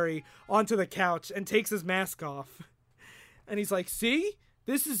Barry onto the couch and takes his mask off. And he's like, "See?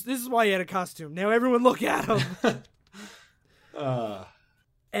 This is why he had a costume. Now everyone look at him."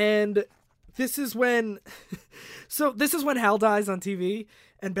 And this is when Hal dies on TV,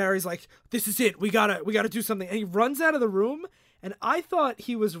 and Barry's like, "This is it. We gotta do something." And he runs out of the room, and I thought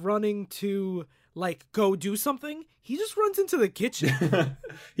he was running to like go do something. He just runs into the kitchen.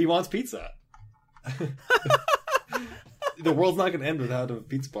 He wants pizza. The world's not going to end without a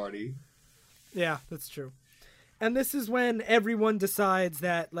pizza party. Yeah, that's true. And this is when everyone decides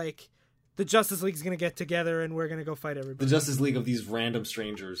that like the Justice League's going to get together and we're going to go fight everybody. The Justice League of these random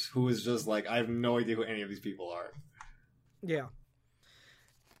strangers who is just like, I have no idea who any of these people are. Yeah.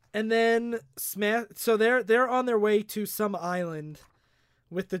 And then so they're on their way to some island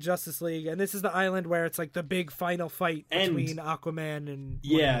with the Justice League, and this is the island where it's like the big final fight between Aquaman and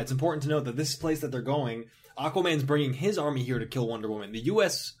yeah, it's important to note that this place that they're going, Aquaman's bringing his army here to kill Wonder Woman. The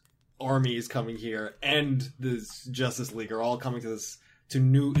U.S. Army is coming here, and the Justice League are all coming to this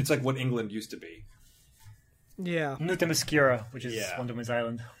new. It's like what England used to be. Yeah. New Themyscira, which is Wonder Woman's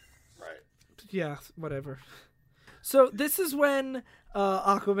island. Right. Yeah, whatever. So this is when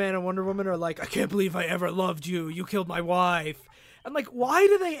Aquaman and Wonder Woman are like, "I can't believe I ever loved you. You killed my wife." I'm like, why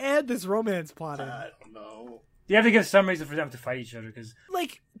do they add this romance plot in? I don't know. You have to give some reason for them to fight each other, because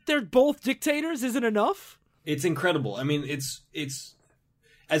Like, they're both dictators, isn't enough? It's incredible. I mean, it's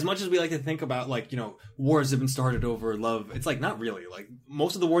as much as we like to think about, like, you know, wars have been started over love. It's like not really. Like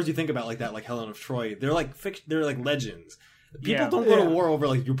most of the wars you think about like that, like Helen of Troy, they're like they're like legends. People don't go to war over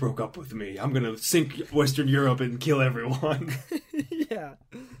like, you broke up with me, I'm gonna sink Western Europe and kill everyone. Yeah.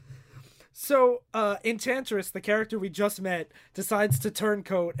 So, Enchantress, the character we just met, decides to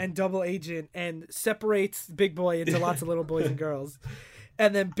turncoat and double agent and separates Big Boy into lots of little boys and girls.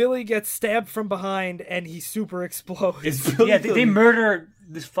 And then Billy gets stabbed from behind and he super explodes. They murder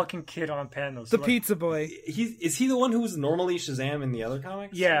this fucking kid on panels. The pizza boy. Is he the one who was normally Shazam in the other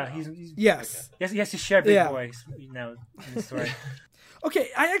comics? Yeah, no? he's Yes. He has to share Big Boy now in the story. Okay,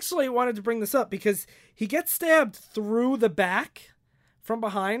 I actually wanted to bring this up because he gets stabbed through the back from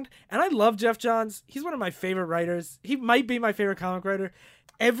behind, and I love Jeff Johns. He's one of my favorite writers. He might be my favorite comic writer.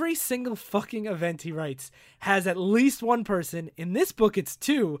 Every single fucking event he writes has at least one person, in this book it's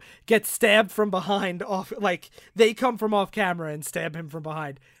two, get stabbed from behind off, like they come from off camera and stab him from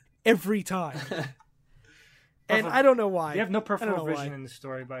behind every time. And I don't know why. They have no peripheral vision in the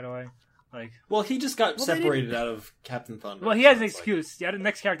story, by the way. Like, well, he just got separated out of Captain Thunder. Well, he has an excuse. The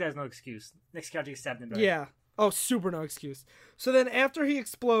next character has no excuse. Next character gets stabbed in the back. Yeah. Oh, super no excuse. So then after he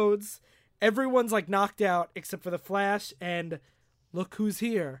explodes, everyone's like knocked out except for the Flash, and look who's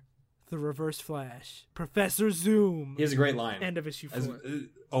here. The Reverse Flash. Professor Zoom. He has a great line. End of issue 4.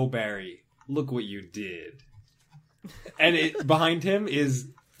 Oh, Barry, look what you did. And behind him is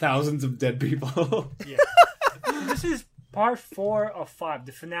thousands of dead people. Yeah. This is part 4 of 5.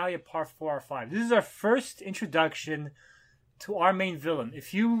 The finale of part 4 of 5. This is our first introduction to our main villain.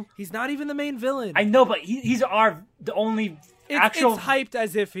 He's not even the main villain. I know, but he's the only actual... It's hyped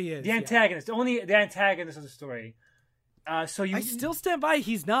as if he is. The antagonist. Yeah. The antagonist of the story. I still stand by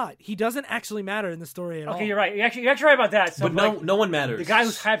he's not. He doesn't actually matter in the story at all. Okay, you're right. You're actually right about that. So, but no one matters. The guy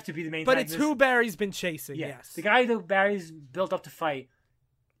who's hyped to be the main But antagonist. it's who Barry's been chasing, yes. The guy that Barry's built up to fight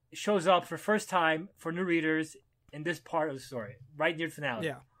shows up for the first time for new readers in this part of the story. Right near the finale.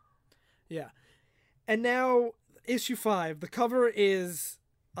 Yeah. Yeah. And now... Issue 5. The cover is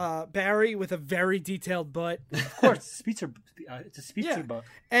Barry with a very detailed butt. Of course, it's a speedster butt.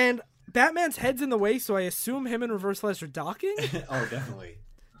 And Batman's head's in the way, so I assume him and Reverse Flash are docking? Oh, definitely.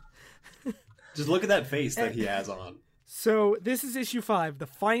 Just look at that face that he has on. So this is issue 5, the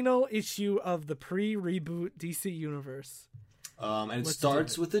final issue of the pre-reboot DC universe. And it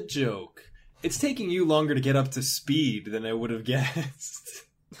starts with a joke. It's taking you longer to get up to speed than I would have guessed.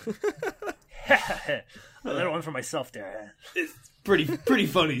 A little one for myself there. It's pretty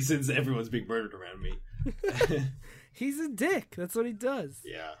funny since everyone's being murdered around me. He's a dick. That's what he does.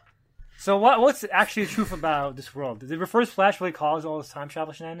 Yeah. So what's actually the truth about this world? Did the Reverse Flash really cause all this time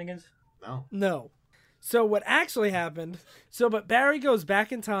travel shenanigans? No. So what actually happened, but Barry goes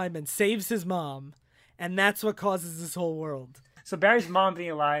back in time and saves his mom, and that's what causes this whole world. So Barry's mom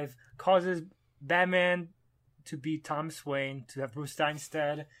being alive causes Batman to beat Thomas Wayne, to have Bruce Stein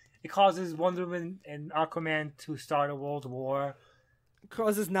instead. It causes Wonder Woman and Aquaman to start a world war.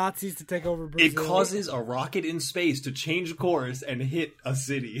 causes Nazis to take over Brazil. It causes a rocket in space to change course and hit a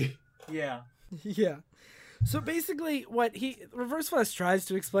city. Yeah. Yeah. So basically, what Reverse Flash tries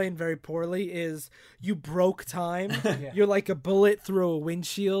to explain very poorly is you broke time. Yeah. You're like a bullet through a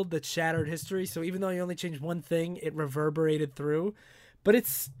windshield that shattered history. So even though you only changed one thing, it reverberated through. But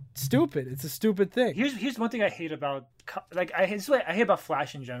it's stupid. It's a stupid thing. Here's one thing I hate about I hate about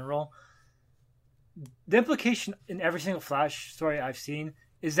Flash in general. The implication in every single Flash story I've seen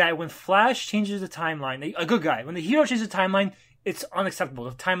is that when Flash changes the timeline, a good guy, when the hero changes the timeline, it's unacceptable.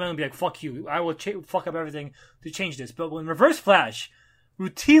 The timeline will be like, fuck you, I will fuck up everything to change this. But when Reverse Flash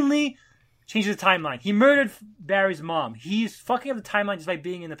routinely changes the timeline, he murdered Barry's mom. He's fucking up the timeline just by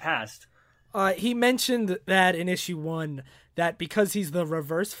being in the past. He mentioned that in issue 1, that because he's the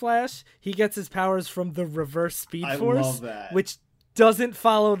Reverse Flash, he gets his powers from the Reverse Speed Force, love that. which doesn't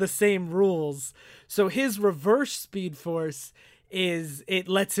follow the same rules. So his Reverse Speed Force it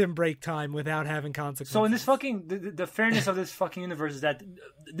lets him break time without having consequences. So in this fucking the fairness of this fucking universe is that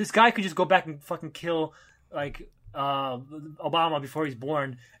this guy could just go back and fucking kill like Obama before he's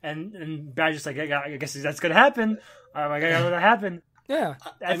born, and Barry's just like, I guess that's gonna happen. I gotta let that happen. Yeah,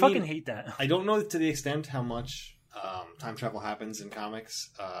 I fucking hate that. I don't know to the extent how much time travel happens in comics.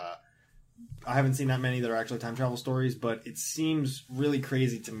 I haven't seen that many that are actually time travel stories, but it seems really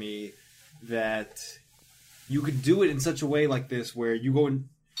crazy to me that you could do it in such a way like this where you go and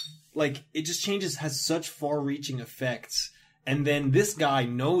like it just has such far-reaching effects, and then this guy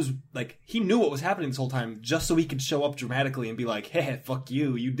knows, like, he knew what was happening this whole time just so he could show up dramatically and be like, hey, fuck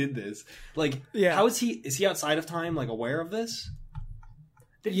you did this. Like, yeah. How is he outside of time, like, aware of this?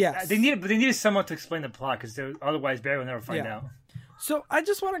 Yes. They needed someone to explain the plot, because otherwise Barry will never find out. So I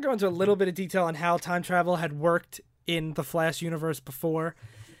just want to go into a little bit of detail on how time travel had worked in the Flash universe before.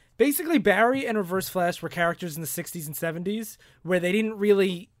 Basically, Barry and Reverse Flash were characters in the 60s and 70s where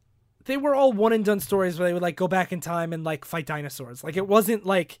they were all one-and-done stories where they would, like, go back in time and, like, fight dinosaurs. Like, it wasn't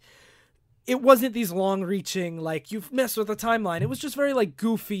these long-reaching, like, you've messed with the timeline. It was just very, like,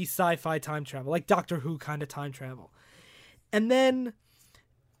 goofy sci-fi time travel, like Doctor Who kind of time travel. And then,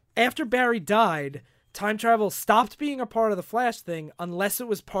 after Barry died, time travel stopped being a part of the Flash thing unless it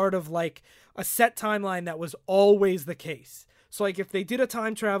was part of, like, a set timeline that was always the case. So, like, if they did a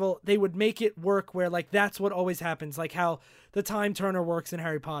time travel, they would make it work where, like, that's what always happens. Like how the Time Turner works in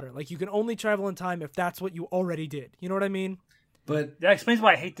Harry Potter. Like, you can only travel in time if that's what you already did. You know what I mean? But that explains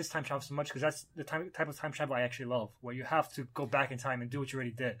why I hate this time travel so much, because that's the type of time travel I actually love, where you have to go back in time and do what you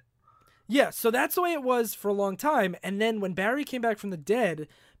already did. Yeah, so that's the way it was for a long time. And then when Barry came back from the dead,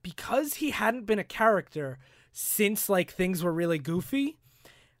 because he hadn't been a character since, like, things were really goofy,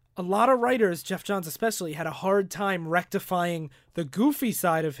 a lot of writers, Jeff Johns especially, had a hard time rectifying the goofy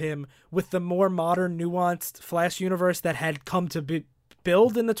side of him with the more modern, nuanced Flash universe that had come to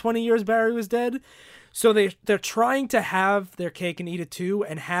build in the 20 years Barry was dead. So they're trying to have their cake and eat it too,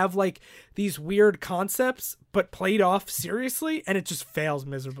 and have, like, these weird concepts, but played off seriously, and it just fails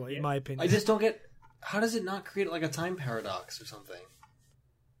miserably, in my opinion. I just don't get, how does it not create, like, a time paradox or something?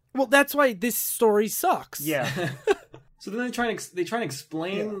 Well, that's why this story sucks. Yeah. So then they try and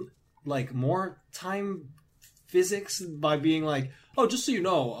explain like more time physics by being like, oh, just so you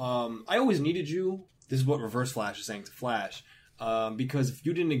know, I always needed you. This is what Reverse Flash is saying to Flash, because if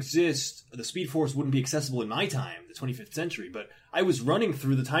you didn't exist, the Speed Force wouldn't be accessible in my time, the 25th century. But I was running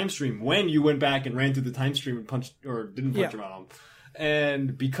through the time stream when you went back and ran through the time stream and punched or didn't punch your mom,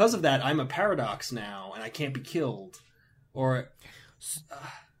 and because of that, I'm a paradox now, and I can't be killed. Or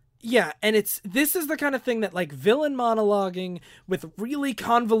yeah, and this is the kind of thing that, like, villain monologuing with really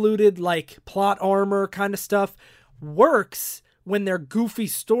convoluted, like, plot armor kind of stuff works when they're goofy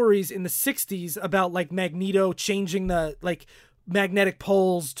stories in the 60s about, like, Magneto changing the, like, magnetic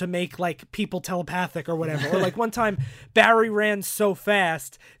poles to make, like, people telepathic or whatever. Or, like, one time Barry ran so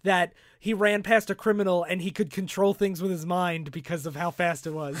fast that he ran past a criminal and he could control things with his mind because of how fast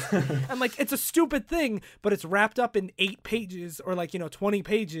it was. And, like, it's a stupid thing, but it's wrapped up in 8 pages or, like, 20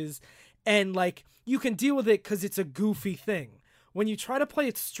 pages. And, like, you can deal with it because it's a goofy thing. When you try to play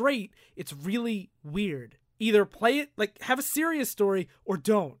it straight, it's really weird. Either play it, like, have a serious story, or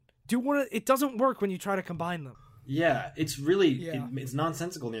don't. It doesn't work when you try to combine them. Yeah, it's really, it's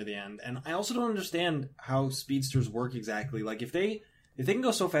nonsensical near the end. And I also don't understand how speedsters work exactly. Like, if they can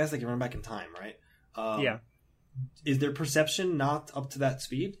go so fast they can run back in time, right? Is their perception not up to that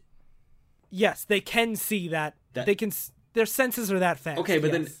speed? Yes, they can see that. They can. Their senses are that fast. Okay,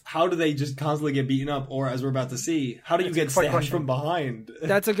 but then how do they just constantly get beaten up? Or, as we're about to see, how do you get stabbed from behind?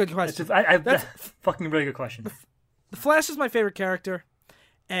 That's a good question. That's a fucking really good question. The Flash is my favorite character,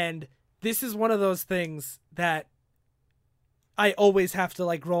 and this is one of those things that I always have to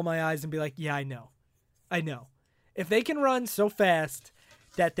like roll my eyes and be like, yeah, I know. If they can run so fast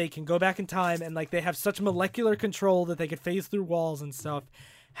that they can go back in time and like they have such molecular control that they could phase through walls and stuff,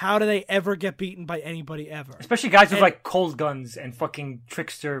 how do they ever get beaten by anybody ever? Especially guys with like cold guns and fucking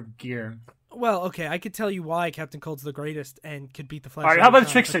trickster gear. Well, okay, I could tell you why Captain Cold's the greatest and could beat the Flash. All right, how about the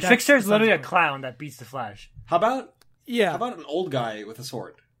time, trickster? but Trickster is that's literally a besides the clown that beats the Flash, How about point. an old guy with a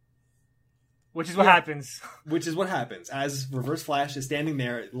sword? which is what happens. Which is what happens as Reverse Flash is standing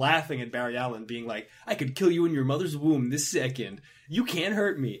there laughing at Barry Allen, being like, "I could kill you in your mother's womb this second. You can't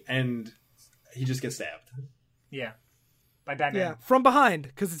hurt me," and he just gets stabbed. Yeah, by Batman. Yeah, from behind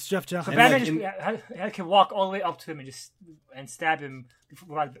because it's Jeff Johns. So And, Batman like, can walk all the way up to him and stab him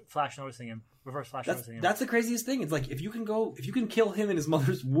without Flash noticing him. Reverse Flash That's noticing him. that's the craziest thing. It's like if you can kill him in his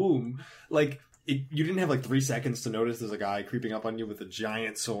mother's womb, like you didn't have like 3 seconds to notice there's a guy creeping up on you with a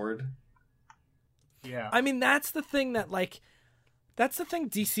giant sword. Yeah. I mean, that's the thing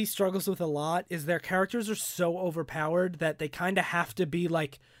DC struggles with a lot is their characters are so overpowered that they kind of have to be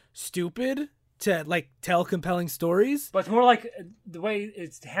like stupid to like tell compelling stories. But it's more like the way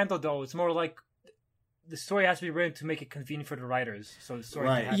it's handled, though. It's more like the story has to be written to make it convenient for the writers. So the story,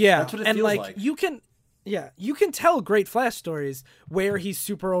 Right. can happen. Yeah, That's what it and feels like, like. you can tell great Flash stories where he's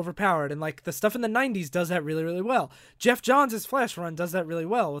super overpowered, and like the stuff in the '90s does that really, really well. Jeff Johns' Flash run does that really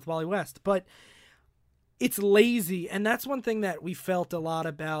well with Wally West, but it's lazy, and that's one thing that we felt a lot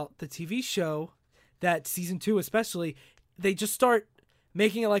about the TV show, that season 2 especially. They just start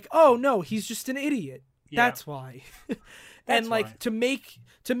making it like, oh no, he's just an idiot. Yeah. That's why. That's and like why.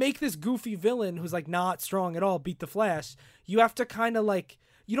 to make this goofy villain who's like not strong at all beat the Flash, you have to kind of like,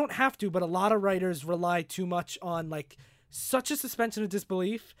 you don't have to, but a lot of writers rely too much on like such a suspension of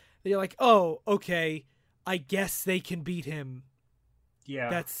disbelief that you're like, oh, okay, I guess they can beat him. Yeah.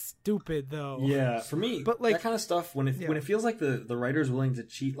 That's stupid though. Yeah, for me, But, like- that kind of stuff when it feels like the writer's willing to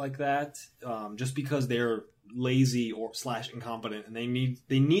cheat like that, just because they're lazy or / incompetent, and they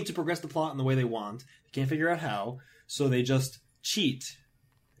need to progress the plot in the way they want. They can't figure out how, so they just cheat.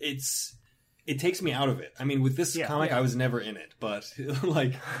 It takes me out of it. I mean, with this comic, I was never in it, but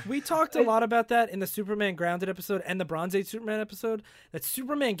like We talked a lot about that in the Superman Grounded episode and the Bronze Age Superman episode, that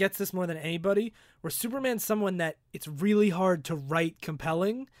Superman gets this more than anybody, where Superman's someone that it's really hard to write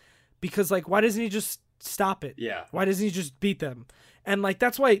compelling because, like, why doesn't he just stop it? Yeah. Why doesn't he just beat them? And, like,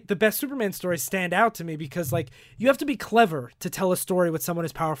 that's why the best Superman stories stand out to me because, like, you have to be clever to tell a story with someone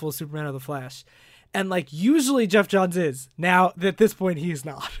as powerful as Superman or the Flash. And, like, usually Jeff Johns is. Now, at this point, he is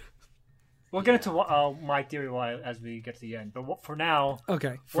not. We'll get into my theory as we get to the end. But for now,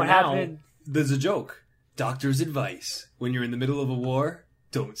 Okay. For what now, happened? there's a joke. Doctor's advice: when you're in the middle of a war,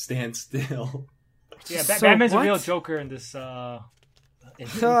 don't stand still. Yeah, So Batman's what? a real Joker in this. My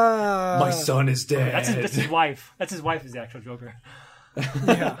son is dead. That's his wife. That's his wife is the actual Joker.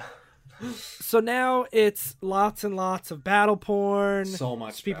 Yeah. So now it's lots and lots of battle porn. So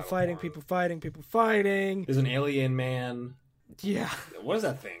much Just people battle fighting, porn. people fighting, people fighting. There's an alien man. Yeah. What is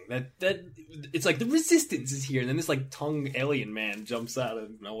that thing? That it's like the resistance is here, and then this like tongue alien man jumps out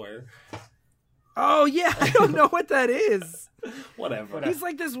of nowhere. Oh yeah, I don't know what that is. Whatever. He's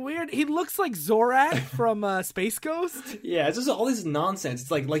like this weird. He looks like Zorak from Space Ghost. Yeah, it's just all this nonsense.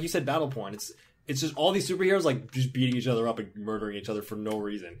 It's like you said, battle porn. It's just all these superheroes like just beating each other up and murdering each other for no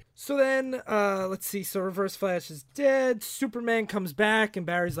reason. So then, let's see. So Reverse Flash is dead. Superman comes back, and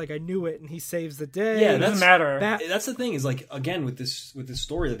Barry's like, "I knew it," and he saves the day. Yeah, It doesn't matter. That's the thing is like again with this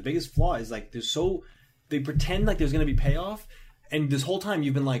story, like, the biggest flaw is like they pretend like there's gonna be payoff, and this whole time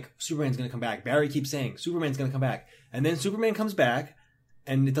you've been like Superman's gonna come back. Barry keeps saying Superman's gonna come back, and then Superman comes back,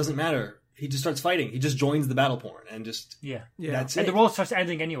 and it doesn't matter. He just starts fighting. He just joins the battle porn and just Yeah. that's And it. the world starts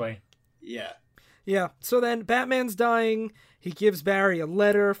ending anyway. Yeah. Yeah. So then Batman's dying. He gives Barry a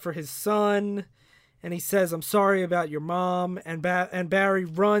letter for his son, and he says, "I'm sorry about your mom." And Barry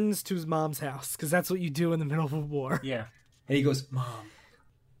runs to his mom's house because that's what you do in the middle of a war. Yeah. And he goes, "Mom."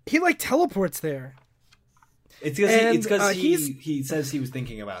 He like teleports there. It's And, because he's- he says he was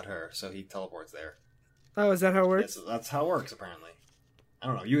thinking about her, so he teleports there. Oh, is that how it works? Yes, that's how it works apparently. I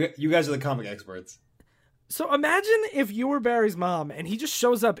don't know. You guys are the comic experts. So imagine if you were Barry's mom and he just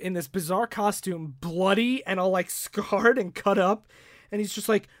shows up in this bizarre costume, bloody and all like scarred and cut up, and he's just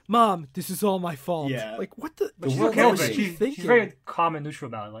like, "Mom, this is all my fault." Yeah. Like what the? But She's we're okay okay with with it. it. she She's thinking? very calm and neutral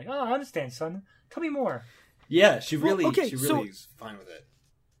about it. Like, oh, I understand, son. Tell me more. Yeah, she really okay, so- is fine with it.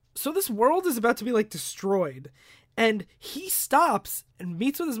 So this world is about to be like destroyed, and he stops and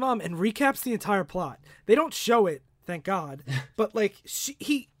meets with his mom and recaps the entire plot. They don't show it, thank God, but like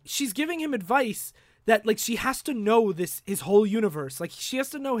she's giving him advice that like she has to know his whole universe. Like she has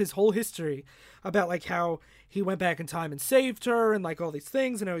to know his whole history about like how he went back in time and saved her and like all these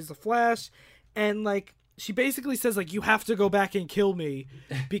things and how he's the Flash. And like she basically says like, you have to go back and kill me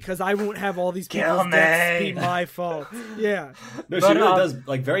because I won't have all these people's deaths be my fault. Yeah. No, she really does,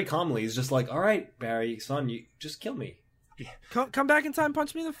 like, very calmly. He's just like, all right, Barry, son, you just kill me. Come back in time,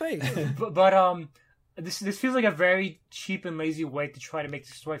 punch me in the face. but this feels like a very cheap and lazy way to try to make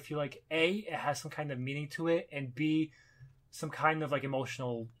the story feel like A, it has some kind of meaning to it, and B, some kind of like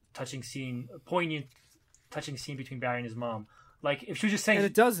emotional, poignant, touching scene between Barry and his mom. Like if she was just saying, and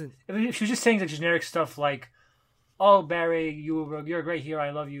it doesn't. If she was just saying like generic stuff like, "Oh Barry, you're a great hero,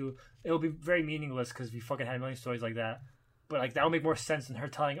 I love you," it would be very meaningless because we fucking had a million stories like that. But like that would make more sense than her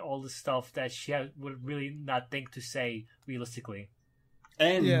telling all the stuff that she would really not think to say realistically.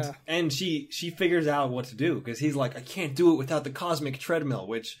 And she figures out what to do because he's like, I can't do it without the cosmic treadmill,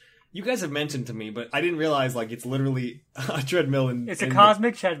 which you guys have mentioned to me, but I didn't realize like it's literally a treadmill. It's a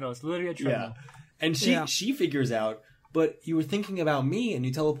cosmic treadmill. It's literally a treadmill. Yeah. And she figures out, but you were thinking about me and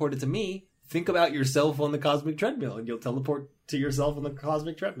you teleported to me. Think about yourself on the cosmic treadmill and you'll teleport to yourself on the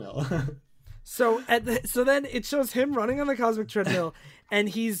cosmic treadmill. So then it shows him running on the cosmic treadmill and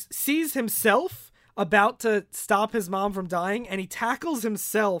he sees himself about to stop his mom from dying and he tackles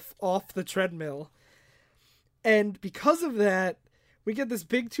himself off the treadmill. And because of that, we get this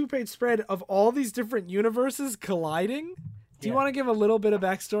big 2-page spread of all these different universes colliding. Do you want to give a little bit of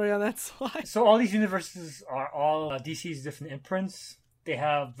backstory on that slide? So all these universes are all DC's different imprints. They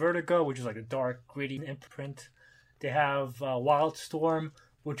have Vertigo, which is like a dark, gritty imprint. They have Wildstorm,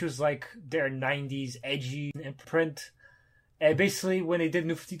 which was like their 90s edgy imprint. And basically, when they did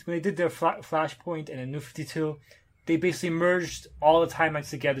their Flashpoint and a New 52, they basically merged all the timelines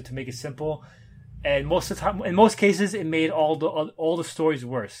together to make it simple. And most of the time, in most cases, it made all the stories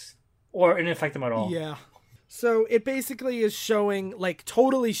worse, or it didn't affect them at all. Yeah. So it basically is showing, like,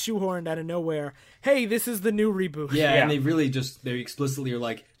 totally shoehorned out of nowhere, hey, this is the new reboot. Yeah, and they explicitly are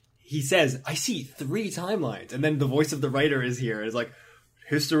like, he says, I see 3 timelines. And then the voice of the writer is here. It's like,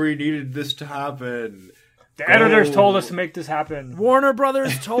 history needed this to happen. The editors told us to make this happen. Warner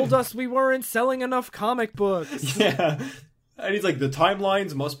Brothers told us we weren't selling enough comic books. Yeah. And he's like, the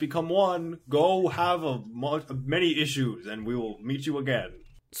timelines must become one. Go have many issues and we will meet you again.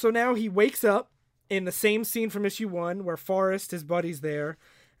 So now he wakes up in the same scene from issue 1 where Forrest, his buddy's there,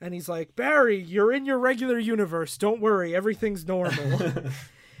 and he's like, Barry, you're in your regular universe. Don't worry, everything's normal.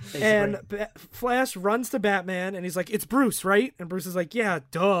 And Flash runs to Batman and he's like, it's Bruce, right? And Bruce is like, yeah,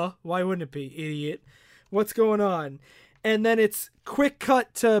 duh. Why wouldn't it be, idiot? What's going on? And then it's quick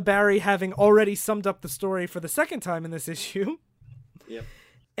cut to Barry having already summed up the story for the second time in this issue. Yep.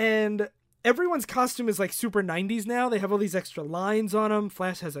 And everyone's costume is like super 90s now. They have all these extra lines on them.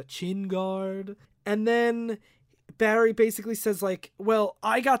 Flash has a chin guard. And then Barry basically says like, well,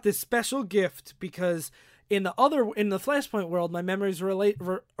 I got this special gift because in the Flashpoint world, my memories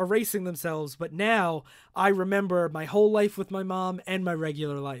were erasing themselves. But now I remember my whole life with my mom and my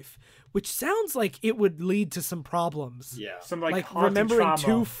regular life, which sounds like it would lead to some problems. Yeah. Some like remembering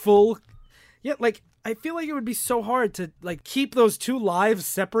trauma. 2 full. Yeah, like I feel like it would be so hard to like keep those 2 lives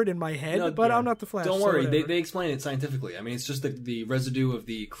separate in my head, but I'm not the Flash. Don't worry, they explain it scientifically. I mean, it's just the residue of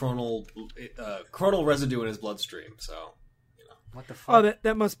the chronal residue in his bloodstream. So, you know, what the fuck? Oh,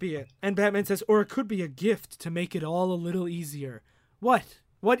 that must be it. And Batman says, or it could be a gift to make it all a little easier. What?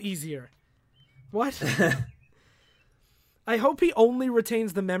 What easier? What? I hope he only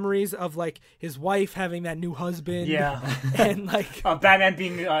retains the memories of like his wife having that new husband. Yeah, and like Batman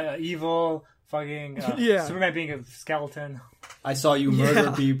being evil. Fucking Superman being a skeleton. I saw you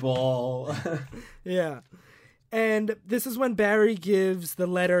murder people. Yeah. And this is when Barry gives the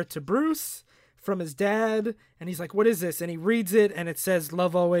letter to Bruce from his dad. And he's like, what is this? And he reads it and it says,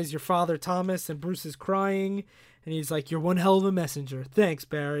 love always, your father, Thomas. And Bruce is crying. And he's like, you're one hell of a messenger. Thanks,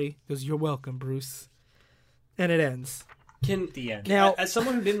 Barry. He goes, you're welcome, Bruce. And it ends. The end. Now, as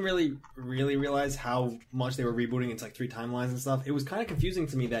someone who didn't really realize how much they were rebooting into like 3 timelines and stuff, it was kind of confusing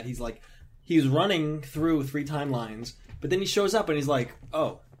to me that he's running through 3 timelines, but then he shows up and he's like,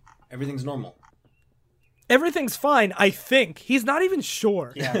 oh, everything's normal. Everything's fine, I think. He's not even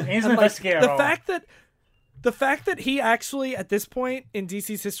sure. Yeah, he's an investigator. The fact that he actually, at this point in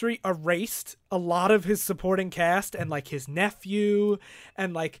DC's history, erased a lot of his supporting cast and, like, his nephew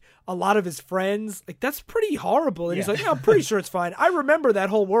and, like, a lot of his friends, like, that's pretty horrible. And he's like, yeah, I'm pretty sure it's fine. I remember that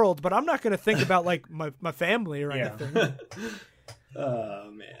whole world, but I'm not going to think about, like, my family or anything.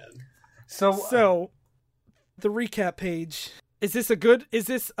 Oh, man. So, the recap page. Is this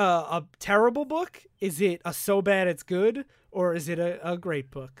a terrible book? Is it a so bad it's good? Or is it a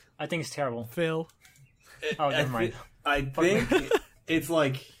great book? I think it's terrible. Phil? Oh, never mind. I think it's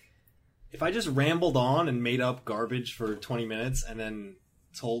like if I just rambled on and made up garbage for 20 minutes and then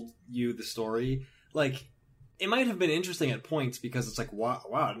told you the story, like it might have been interesting at points because it's like, wow,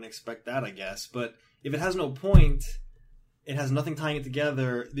 I didn't expect that, I guess. But if it has no point, it has nothing tying it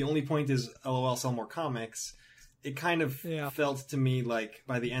together. The only point is, LOL, sell more comics. It kind of felt to me like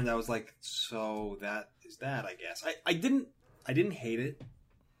by the end I was like, so that is that, I guess. I didn't hate it,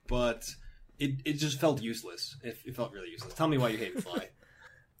 but it just felt useless. It felt really useless. Tell me why you hate it, Fly.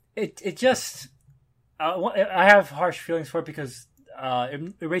 It just I have harsh feelings for it because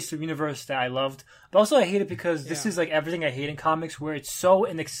it erased the universe that I loved, but also I hate it because this is like everything I hate in comics, where it's so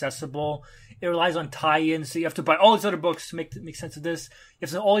inaccessible. It relies on tie-ins, so you have to buy all these other books to make sense of this. You have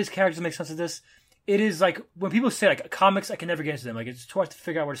to know all these characters to make sense of this. It is like when people say like comics, I can never get into them. Like it's too hard to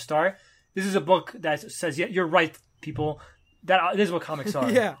figure out where to start. This is a book that says, "Yeah, you're right, people. This is what comics are."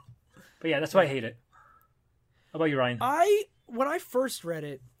 Yeah. But yeah, that's why I hate it. How about you, Ryan? When I first read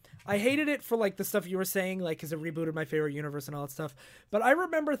it, I hated it for like the stuff you were saying, like because it rebooted my favorite universe and all that stuff. But I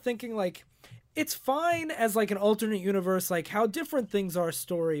remember thinking like, it's fine as like an alternate universe, like how different things are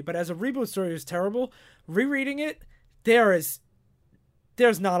story. But as a reboot story, is terrible. Rereading it, there's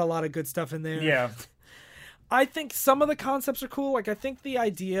not a lot of good stuff in there. Yeah. I think some of the concepts are cool. Like I think the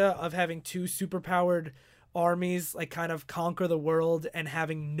idea of having two superpowered armies like kind of conquer the world and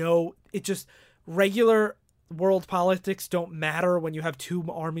having regular world politics don't matter when you have two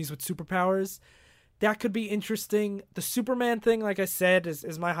armies with superpowers. That could be interesting. The Superman thing, like I said,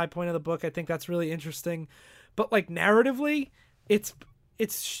 is my high point of the book. I think that's really interesting. But like narratively, it's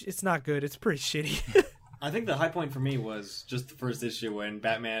not good. It's pretty shitty. I think the high point for me was just the first issue when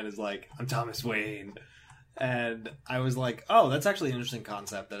Batman is like, I'm Thomas Wayne. And I was like, oh, that's actually an interesting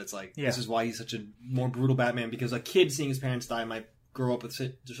concept, that it's like, this is why he's such a more brutal Batman, because a kid seeing his parents die might grow up with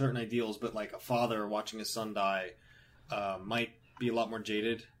certain ideals, but like a father watching his son die might be a lot more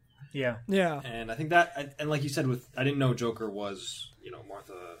jaded. Yeah. Yeah. And I think that, and like you said, I didn't know Joker was,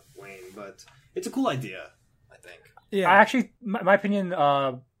 Martha Wayne, but it's a cool idea, I think. Yeah. I actually, my opinion,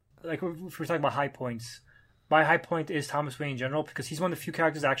 like if we're talking about high points, my high point is Thomas Wayne in general, because he's one of the few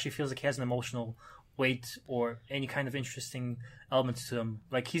characters that actually feels like he has an emotional weight or any kind of interesting elements to him.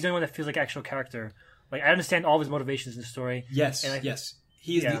 Like he's the only one that feels like an actual character. Like I understand all of his motivations in the story. Yes, yes.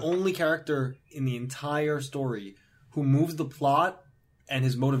 He is the only character in the entire story who moves the plot, and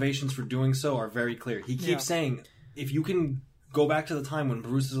his motivations for doing so are very clear. He keeps saying, if you can go back to the time when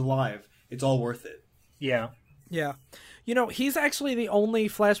Bruce is alive, it's all worth it. Yeah. Yeah. He's actually the only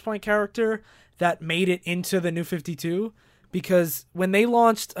Flashpoint character that made it into the New 52, because when they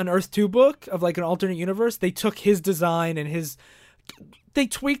launched an Earth 2 book of like an alternate universe, they took his design and they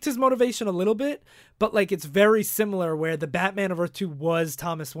tweaked his motivation a little bit, but like it's very similar, where the Batman of Earth 2 was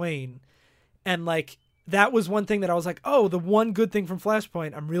Thomas Wayne. And like that was one thing that I was like, oh, the one good thing from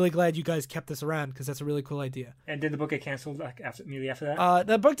Flashpoint, I'm really glad you guys kept this around, because that's a really cool idea. And did the book get canceled immediately after that?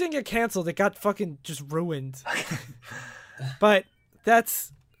 The book didn't get canceled. It got fucking just ruined. But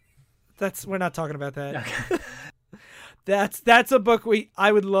that's we're not talking about that. Okay. That's a book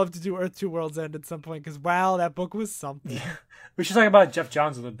I would love to do Earth 2 World's End at some point, because wow, that book was something. Yeah. We should talk about Jeff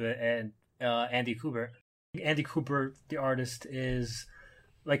Johns a little bit and Andy Kubert. Andy Kubert, the artist, is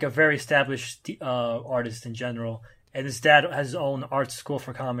like a very established artist in general, and his dad has his own art school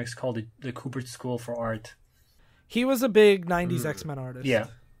for comics called the Kubert School for Art. He was a big 90s X-Men artist. Yeah.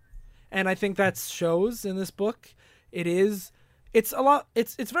 And I think that shows in this book. It's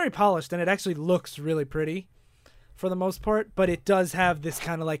very polished, and it actually looks really pretty for the most part, but it does have this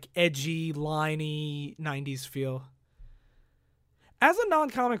kind of like edgy, liney 90s feel. As a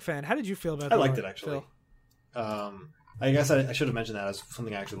non-comic fan, how did you feel about that? I liked it, actually. I guess I should have mentioned that as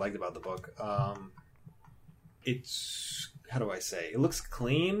something I actually liked about the book. It's, how do I say? It looks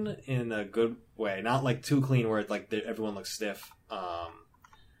clean in a good way. Not like too clean where everyone looks stiff.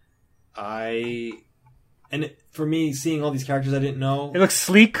 For me, seeing all these characters I didn't know, it looks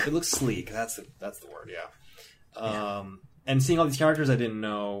sleek. It looks sleek. That's the word. Yeah. And seeing all these characters I didn't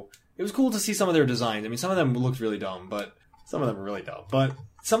know, it was cool to see some of their designs. I mean, some of them looked really dumb, but some of them were really dumb. But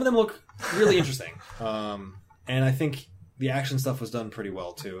some of them look really interesting. And I think the action stuff was done pretty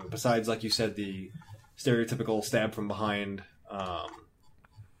well too. Besides, like you said, the stereotypical stab from behind. Other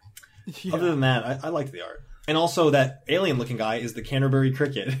than that, I liked the art. And also, that alien-looking guy is the Canterbury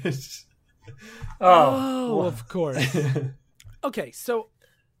Cricket. Oh, of course. Okay, so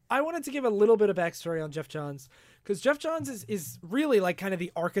I wanted to give a little bit of backstory on Jeff Johns, because Jeff Johns is really like kind of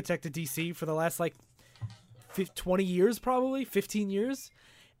the architect of DC for the last like 20 years, probably 15 years.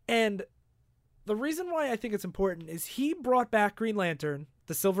 And the reason why I think it's important is he brought back Green Lantern,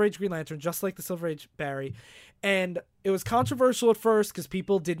 the Silver Age Green Lantern, just like the Silver Age Barry. And it was controversial at first because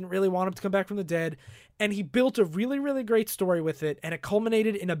people didn't really want him to come back from the dead. And he built a really, really great story with it. And it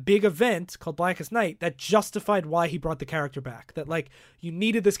culminated in a big event called Blackest Night that justified why he brought the character back. That, like, you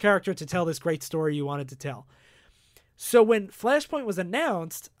needed this character to tell this great story you wanted to tell. So when Flashpoint was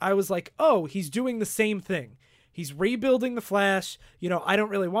announced, I was like, oh, he's doing the same thing. He's rebuilding the Flash. You know, I don't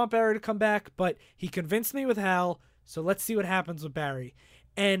really want Barry to come back, but he convinced me with Hal. So let's see what happens with Barry.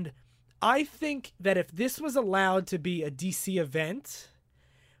 And I think that if this was allowed to be a DC event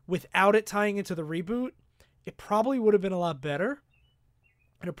without it tying into the reboot, it probably would have been a lot better.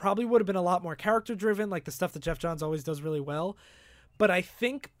 And it probably would have been a lot more character driven, like the stuff that Jeff Johns always does really well. But I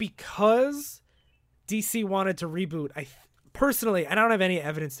think because DC wanted to reboot, personally, I don't have any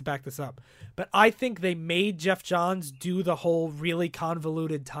evidence to back this up, but I think they made Jeff Johns do the whole really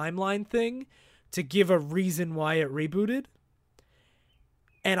convoluted timeline thing to give a reason why it rebooted.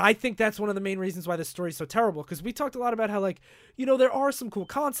 And I think that's one of the main reasons why this story is so terrible, because we talked a lot about how, like, you know, there are some cool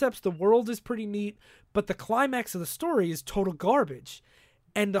concepts, the world is pretty neat, but the climax of the story is total garbage.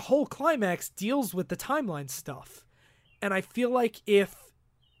 And the whole climax deals with the timeline stuff. And I feel like if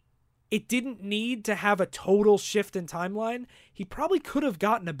it didn't need to have a total shift in timeline, he probably could have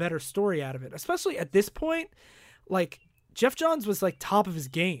gotten a better story out of it. Especially at this point, like, Jeff Johns was, like, top of his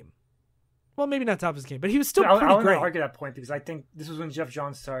game. Well, maybe not top of his game, but he was still pretty I great. to argue that point because I think this was when Jeff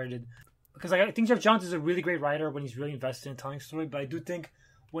Johns started. Because I think Jeff Johns is a really great writer when he's really invested in telling a story, but I do think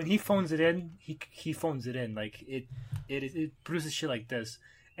when he phones it in, he phones it in. Like, it produces shit like this.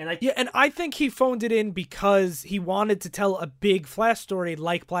 And I think he phoned it in because he wanted to tell a big Flash story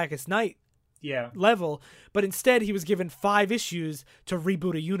like Blackest Night level, but instead he was given 5 issues to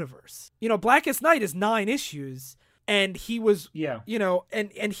reboot a universe. You know, Blackest Night is 9 issues, and he was, you know,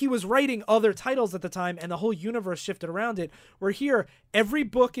 and he was writing other titles at the time, and the whole universe shifted around it, where here, every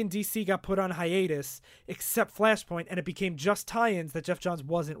book in DC got put on hiatus, except Flashpoint, and it became just tie-ins that Jeff Johns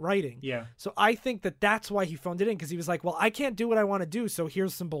wasn't writing. Yeah. So I think that that's why he phoned it in, because he was like, well, I can't do what I want to do, so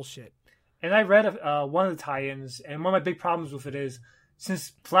here's some bullshit. And I read one of the tie-ins, and one of my big problems with it is,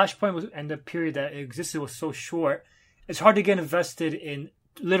 since Flashpoint was and the period that it existed was so short, it's hard to get invested in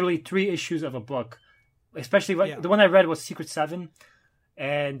literally 3 issues of a book. Especially the one I read was Secret 7,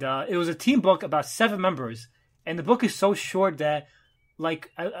 and it was a team book about 7 members, and the book is so short that, like,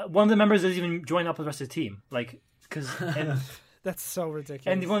 one of the members doesn't even join up with the rest of the team, like, because that's so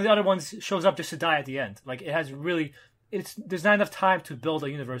ridiculous. And one of the other ones shows up just to die at the end. Like, it has there's not enough time to build a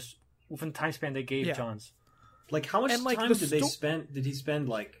universe within the time span they gave Johns. Like, how much time did he spend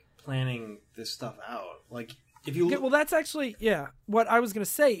like planning this stuff out? Like, if you well, that's actually what I was gonna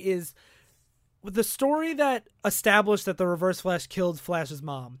say is, the story that established that the Reverse Flash killed Flash's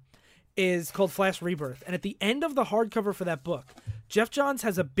mom is called Flash Rebirth. And at the end of the hardcover for that book, Jeff Johns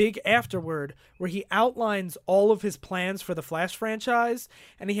has a big afterword where he outlines all of his plans for the Flash franchise.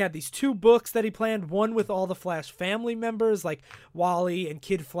 And he had these 2 books that he planned, one with all the Flash family members like Wally and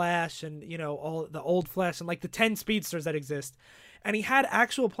Kid Flash and, you know, all the old Flash and like the 10 speedsters that exist. And he had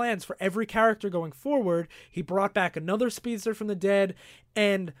actual plans for every character going forward. He brought back another speedster from the dead,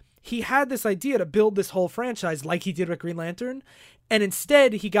 and he had this idea to build this whole franchise like he did with Green Lantern, and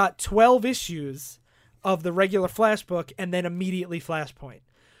instead he got 12 issues of the regular Flash book and then immediately Flashpoint.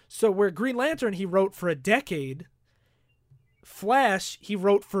 So where Green Lantern he wrote for a decade, Flash he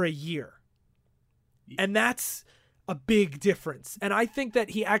wrote for a year. And that's a big difference. And I think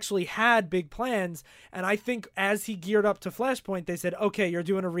that he actually had big plans, and I think as he geared up to Flashpoint, they said, okay, you're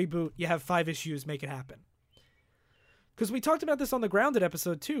doing a reboot, you have 5 issues, make it happen. Because we talked about this on the Grounded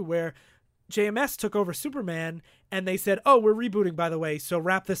episode too, where JMS took over Superman, and they said, "Oh, we're rebooting, by the way, so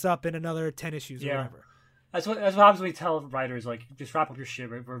wrap this up in another 10 issues or whatever." That's what happens when we tell writers, like, just wrap up your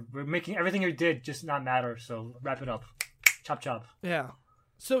shit. We're making everything you did just not matter, so wrap it up. Chop chop. Yeah.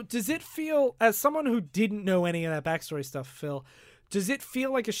 So does it feel, as someone who didn't know any of that backstory stuff, Phil, does it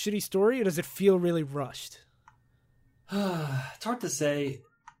feel like a shitty story, or does it feel really rushed? It's hard to say.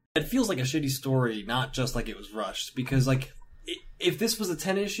 It feels like a shitty story, not just like it was rushed. Because, like, if this was a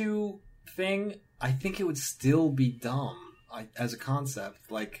 10-issue thing, I think it would still be dumb as a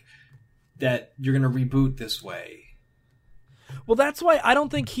concept. Like, that you're going to reboot this way. Well, that's why I don't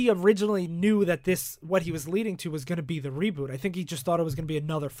think he originally knew that what he was leading to was going to be the reboot. I think he just thought it was going to be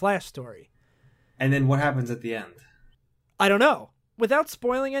another Flash story. And then what happens at the end? I don't know. Without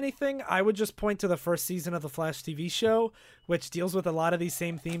spoiling anything, I would just point to the first season of the Flash TV show, which deals with a lot of these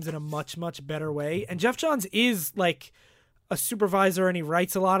same themes in a much, much better way. And Jeff Johns is, like, a supervisor, and he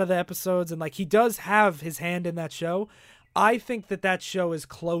writes a lot of the episodes, and, like, he does have his hand in that show. I think that show is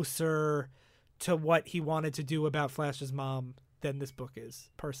closer to what he wanted to do about Flash's mom than this book is,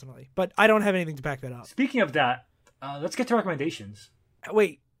 personally. But I don't have anything to back that up. Speaking of that, let's get to recommendations.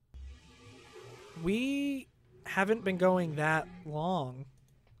 Wait. We haven't been going that long.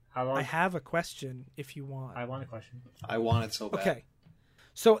 How long? I have a question if you want. I want a question. I want it so bad. Okay.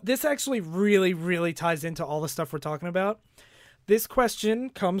 So this actually really, really ties into all the stuff we're talking about. This question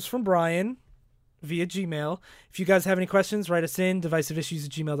comes from Brian via Gmail. If you guys have any questions, write us in,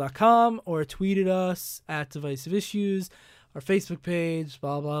 divisiveissues@gmail.com, or tweet at us at divisiveissues, our Facebook page,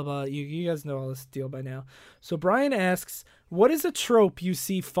 blah, blah, blah. You guys know all this deal by now. So Brian asks, what is a trope you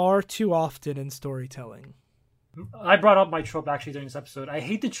see far too often in storytelling? I brought up my trope actually during this episode. I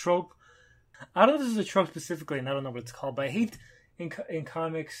hate the trope. I don't know if this is a trope specifically, and I don't know what it's called, but I hate in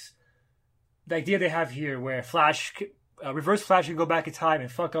comics the idea they have here where Reverse Flash can go back in time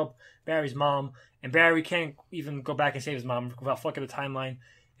and fuck up Barry's mom, and Barry can't even go back and save his mom without fucking the timeline.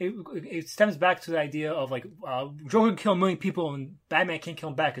 It stems back to the idea of like Joker can kill a million people and Batman can't kill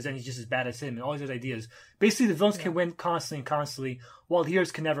him back because then he's just as bad as him, and all these other ideas. Basically, the villains can win constantly, while the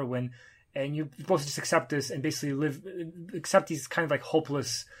heroes can never win. And you're supposed to just accept this and basically accept these kind of like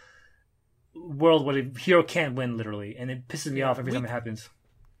hopeless world where the hero can't win, literally. And it pisses me off every time it happens.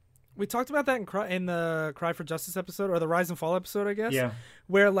 We talked about that in the Cry for Justice episode, or the Rise and Fall episode, I guess. Yeah.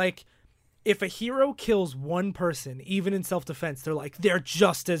 Where, like, if a hero kills one person, even in self-defense, they're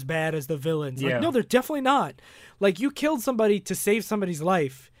just as bad as the villains. Yeah. Like, no, they're definitely not. Like, you killed somebody to save somebody's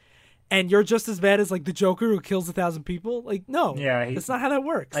life, and you're just as bad as, like, the Joker who kills 1,000 people? Like, no. Yeah, that's not how that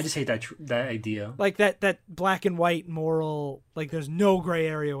works. I just hate that idea. Like, that black and white moral, like, there's no gray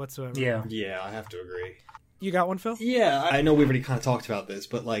area whatsoever. Yeah. Yeah, I have to agree. You got one, Phil? Yeah, I know we've already kind of talked about this,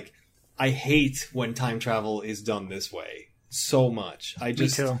 but, like, I hate when time travel is done this way so much. Me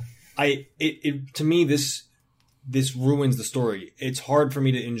too. To me, this ruins the story. It's hard for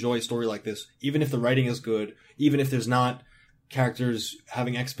me to enjoy a story like this, even if the writing is good, even if there's not characters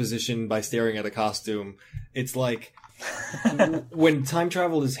having exposition by staring at a costume. It's like when time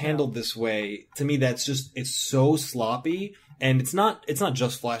travel is handled this way, to me it's so sloppy. And it's not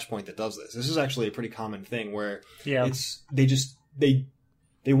just Flashpoint that does this. This is actually a pretty common thing where they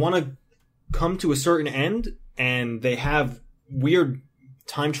want to come to a certain end, and they have weird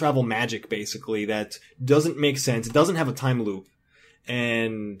time travel magic basically that doesn't make sense. It doesn't have a time loop,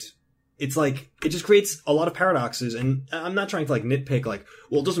 and it's like it just creates a lot of paradoxes. And I'm not trying to like nitpick like,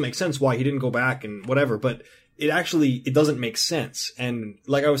 well, it doesn't make sense why he didn't go back and whatever, but it doesn't make sense. And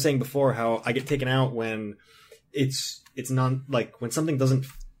like I was saying before, how I get taken out when it's not like when something doesn't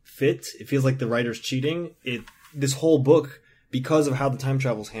fit, it feels like the writer's cheating. This whole book, because of how the time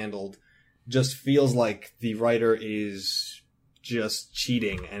travel's handled, just feels like the writer is just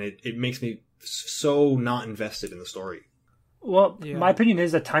cheating, and it makes me so not invested in the story. Well, my opinion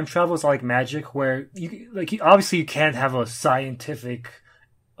is that time travel is like magic, where obviously you can't have a scientific,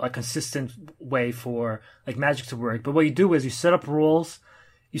 consistent way for like magic to work. But what you do is you set up rules,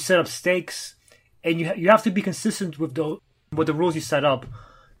 you set up stakes, and you have to be consistent with the rules you set up.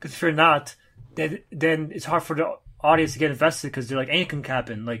 Because if you're not, then it's hard for the audience to get invested, because they're like, anything can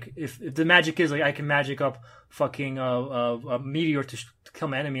happen. Like if the magic is like I can magic up fucking a meteor to kill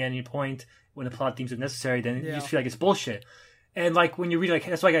my enemy at any point when the plot deems it necessary, then you just feel like it's bullshit. And like when you read like,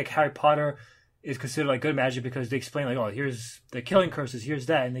 that's why like Harry Potter is considered like good magic, because they explain like, oh, here's the killing curses, here's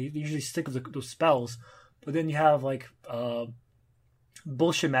that, and they usually stick with those spells. But then you have like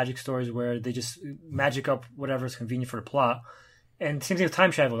bullshit magic stories where they just magic up whatever is convenient for the plot. And same thing with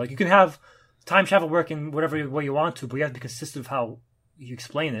time travel. Like you can have time travel work in whatever way you want to, but you have to be consistent with how you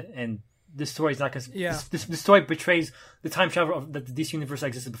explain it. And this story is not this story betrays the time travel that the DC universe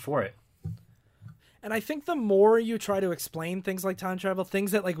existed before it. And I think the more you try to explain things like time travel,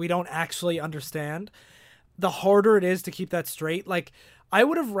 things that like we don't actually understand, the harder it is to keep that straight. Like I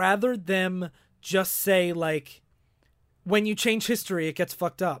would have rather them just say like, when you change history, it gets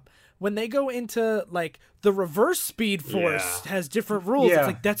fucked up. When they go into like the reverse Speed Force has different rules, it's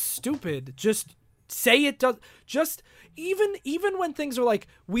like, that's stupid. Just say it does. Just even when things are like,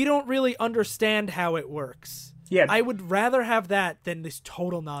 we don't really understand how it works. Yeah, I would rather have that than this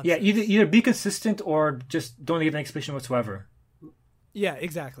total nonsense. Yeah, either be consistent or just don't give an explanation whatsoever. Yeah,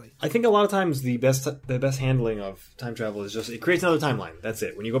 exactly. I think a lot of times the best handling of time travel is just it creates another timeline. That's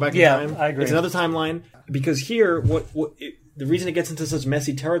it. When you go back in time, I agree. It's another timeline. Because here, the reason it gets into such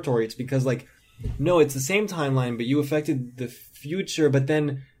messy territory, it's because like, no, it's the same timeline, but you affected the future. But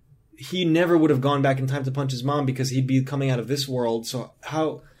then he never would have gone back in time to punch his mom because he'd be coming out of this world. So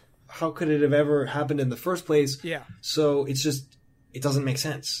how could it have ever happened in the first place? Yeah. So it's just, it doesn't make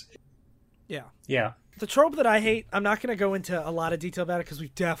sense. Yeah. Yeah. The trope that I hate, I'm not going to go into a lot of detail about it because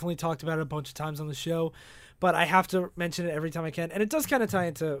we've definitely talked about it a bunch of times on the show, but I have to mention it every time I can. And it does kind of tie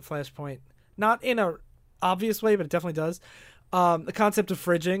into Flashpoint. Not in a obvious way, but it definitely does. The concept of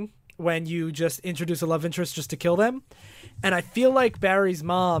fridging, when you just introduce a love interest just to kill them. And I feel like Barry's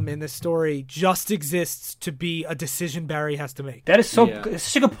mom in this story just exists to be a decision Barry has to make. That is it's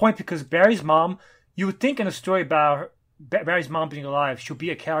such a good point, because Barry's mom, you would think in a story about Barry's mom being alive, she'll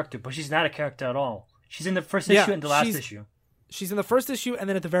be a character, but she's not a character at all. She's in the first issue and the last issue. She's in the first issue and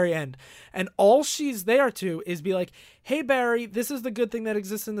then at the very end. And all she's there to is be like, hey, Barry, this is the good thing that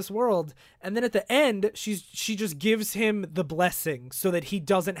exists in this world. And then at the end, she just gives him the blessing so that he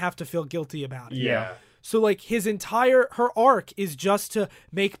doesn't have to feel guilty about it. Yeah. So, like, her arc is just to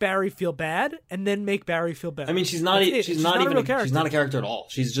make Barry feel bad and then make Barry feel better. I mean, she's not even a character at all.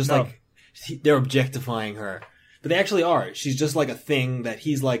 She's just they're objectifying her. But they actually are. She's just like a thing that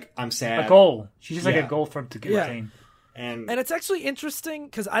he's like, I'm sad. A goal. She's just like a goal for him to get retained. And it's actually interesting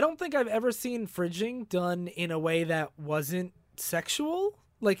because I don't think I've ever seen fridging done in a way that wasn't sexual.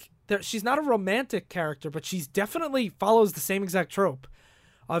 Like, she's not a romantic character, but she's definitely follows the same exact trope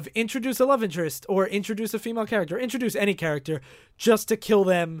of introduce a love interest or introduce a female character, introduce any character just to kill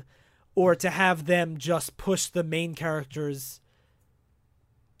them or to have them just push the main character's,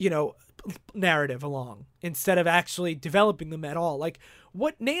 narrative along instead of actually developing them at all. Like,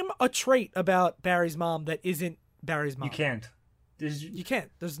 name a trait about Barry's mom that isn't Barry's mom. You can't. You can't.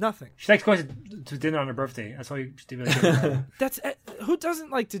 There's nothing. She likes going to dinner on her birthday. That's why you did really good. That's who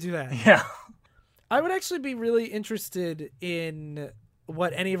doesn't like to do that? Yeah. I would actually be really interested in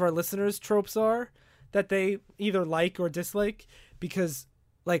what any of our listeners' tropes are that they either like or dislike, because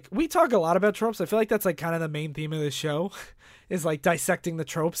like we talk a lot about tropes. I feel like that's like kind of the main theme of this show is like dissecting the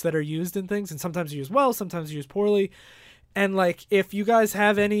tropes that are used in things, and sometimes used well, sometimes used poorly. And like if you guys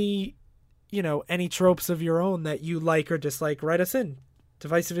have any tropes of your own that you like or dislike, write us in.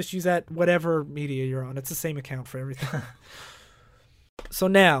 Divisive Issues at whatever media you're on. It's the same account for everything. So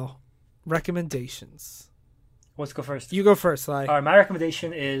now, recommendations. Let's go first. You go first, Sly. All right, my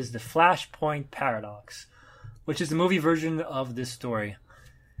recommendation is The Flashpoint Paradox, which is the movie version of this story.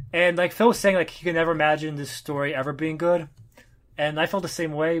 And like Phil was saying, like he could never imagine this story ever being good. And I felt the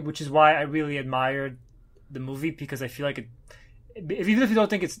same way, which is why I really admired the movie, because I feel like even if you don't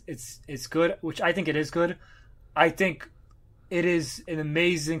think it's good, which I think it is good, I think it is an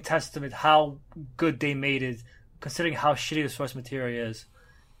amazing testament how good they made it, considering how shitty the source material is.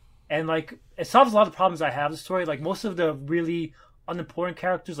 And like it solves a lot of the problems I have with the story. Like most of the really unimportant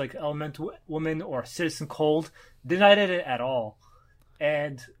characters, like Elemental Woman or Citizen Cold, did not edit it at all,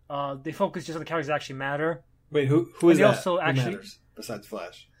 and they focus just on the characters that actually matter. Wait, who is that? Also who actually matters besides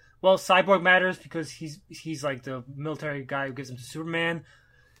Flash? Well, Cyborg matters because he's like the military guy who gives him to Superman,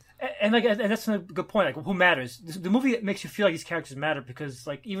 and that's a good point. Like, who matters? The movie makes you feel like these characters matter because,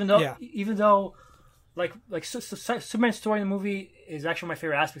 like, even though, like Superman's story in the movie is actually my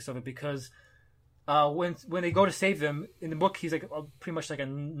favorite aspects of it, because when they go to save him in the book, he's like pretty much like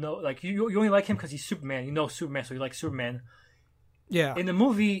you only like him because he's Superman. You know Superman, so you like Superman. Yeah. In the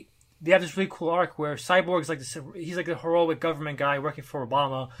movie, they have this really cool arc where Cyborg is he's like a heroic government guy working for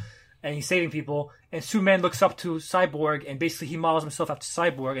Obama, and he's saving people. And Superman looks up to Cyborg, and basically he models himself after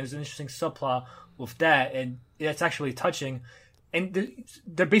Cyborg. And there's an interesting subplot with that, and it's actually touching. And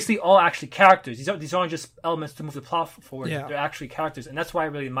they're basically all actually characters. These aren't just elements to move the plot forward. Yeah. They're actually characters, and that's why I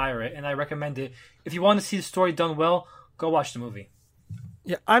really admire it. And I recommend it. If you want to see the story done well, go watch the movie.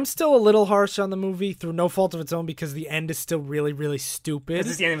 Yeah, I'm still a little harsh on the movie through no fault of its own because the end is still really, really stupid.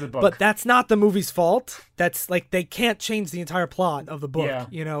 This is the end of the book. But that's not the movie's fault. That's like they can't change the entire plot of the book,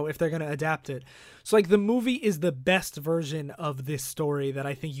 if they're going to adapt it. So like the movie is the best version of this story that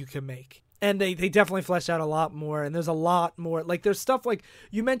I think you can make. And they definitely flesh out a lot more, and there's a lot more. Like, there's stuff like,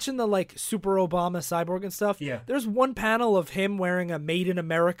 you mentioned the, like, Super Obama Cyborg and stuff. Yeah. There's one panel of him wearing a Made in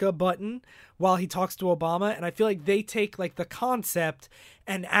America button while he talks to Obama, and I feel like they take, like, the concept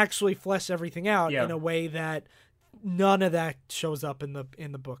and actually flesh everything out in a way that none of that shows up in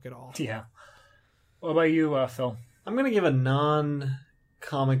the book at all. Yeah. What about you, Phil? I'm going to give a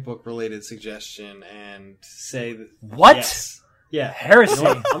non-comic book related suggestion and say that... What? Yes. Yeah, heresy. You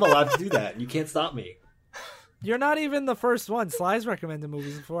know what? I'm allowed to do that. You can't stop me. You're not even the first one. Sly's recommended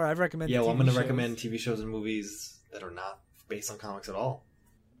movies before. I've recommended I'm going to recommend TV shows and movies that are not based on comics at all.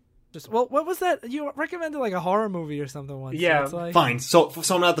 What was that? You recommended like a horror movie or something once. Yeah, so like... Fine. So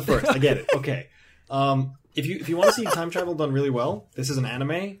I'm not the first. I get it. Okay. If you want to see time travel done really well, this is an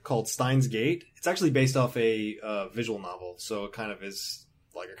anime called Steins Gate. It's actually based off a visual novel, so it kind of is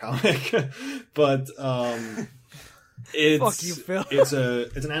like a comic. But fuck you, Phil. it's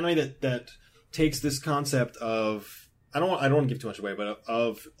an anime that takes this concept of I don't want to give too much away, but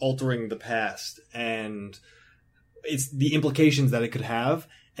of altering the past, and it's the implications that it could have,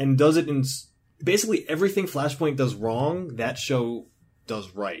 and does it in basically everything Flashpoint does wrong, that show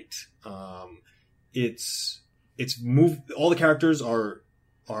does right. It's all the characters are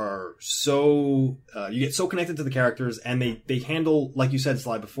so you get so connected to the characters, and they handle, like you said,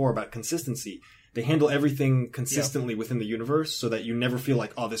 Sly, before about consistency. They handle everything consistently within the universe, so that you never feel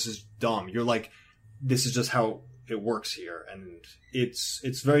like, oh, this is dumb. You're like, this is just how it works here, and it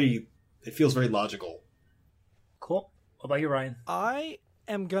feels very logical. Cool. What about you, Ryan? I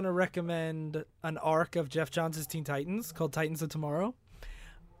am going to recommend an arc of Jeff Johns' Teen Titans called Titans of Tomorrow.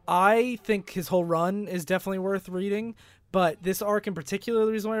 I think his whole run is definitely worth reading, but this arc in particular,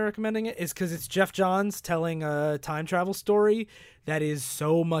 the reason why I'm recommending it is because it's Jeff Johns telling a time travel story that is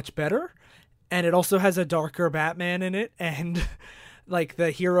so much better, and it also has a darker Batman in it, and like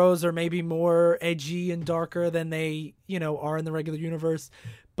the heroes are maybe more edgy and darker than they, are in the regular universe,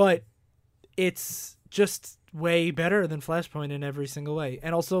 but it's just way better than Flashpoint in every single way.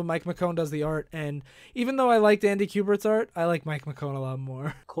 And also Mike McKone does the art, and even though I liked Andy Kubert's art, I like Mike McKone a lot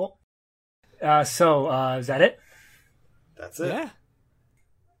more. Cool. So is that it? That's it. Yeah.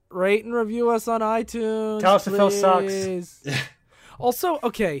 Rate and review us on iTunes. Tell us if Phil please. sucks. Also,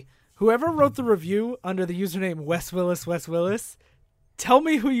 okay, whoever wrote the review under the username Wes Willis, tell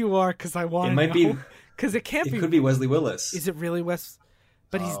me who you are, because I want to know. It might be, because it can't be. It could be Wesley Willis. Is it really Wes?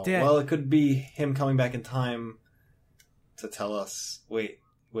 But he's dead. Well, it could be him coming back in time to tell us. Wait,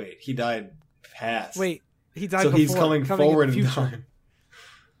 he died past. Wait, he died. So before, he's coming forward in time.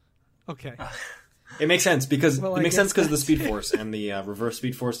 Okay. It makes sense because of the Speed Force and the reverse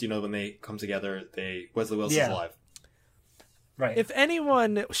Speed Force. When they come together, Wesley Willis is alive. Right. If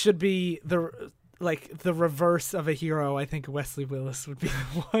anyone should be the reverse of a hero, I think Wesley Willis would be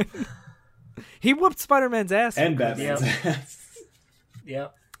the one. He whooped Spider-Man's ass and Batman's ass. Yeah,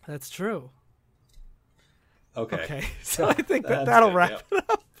 that's true. Okay. So I think that'll wrap it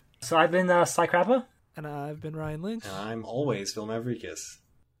up. So I've been Sly Crappa. And I've been Ryan Lynch. And I'm always Phil Mavrikis.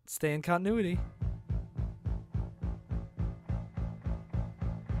 Stay in continuity.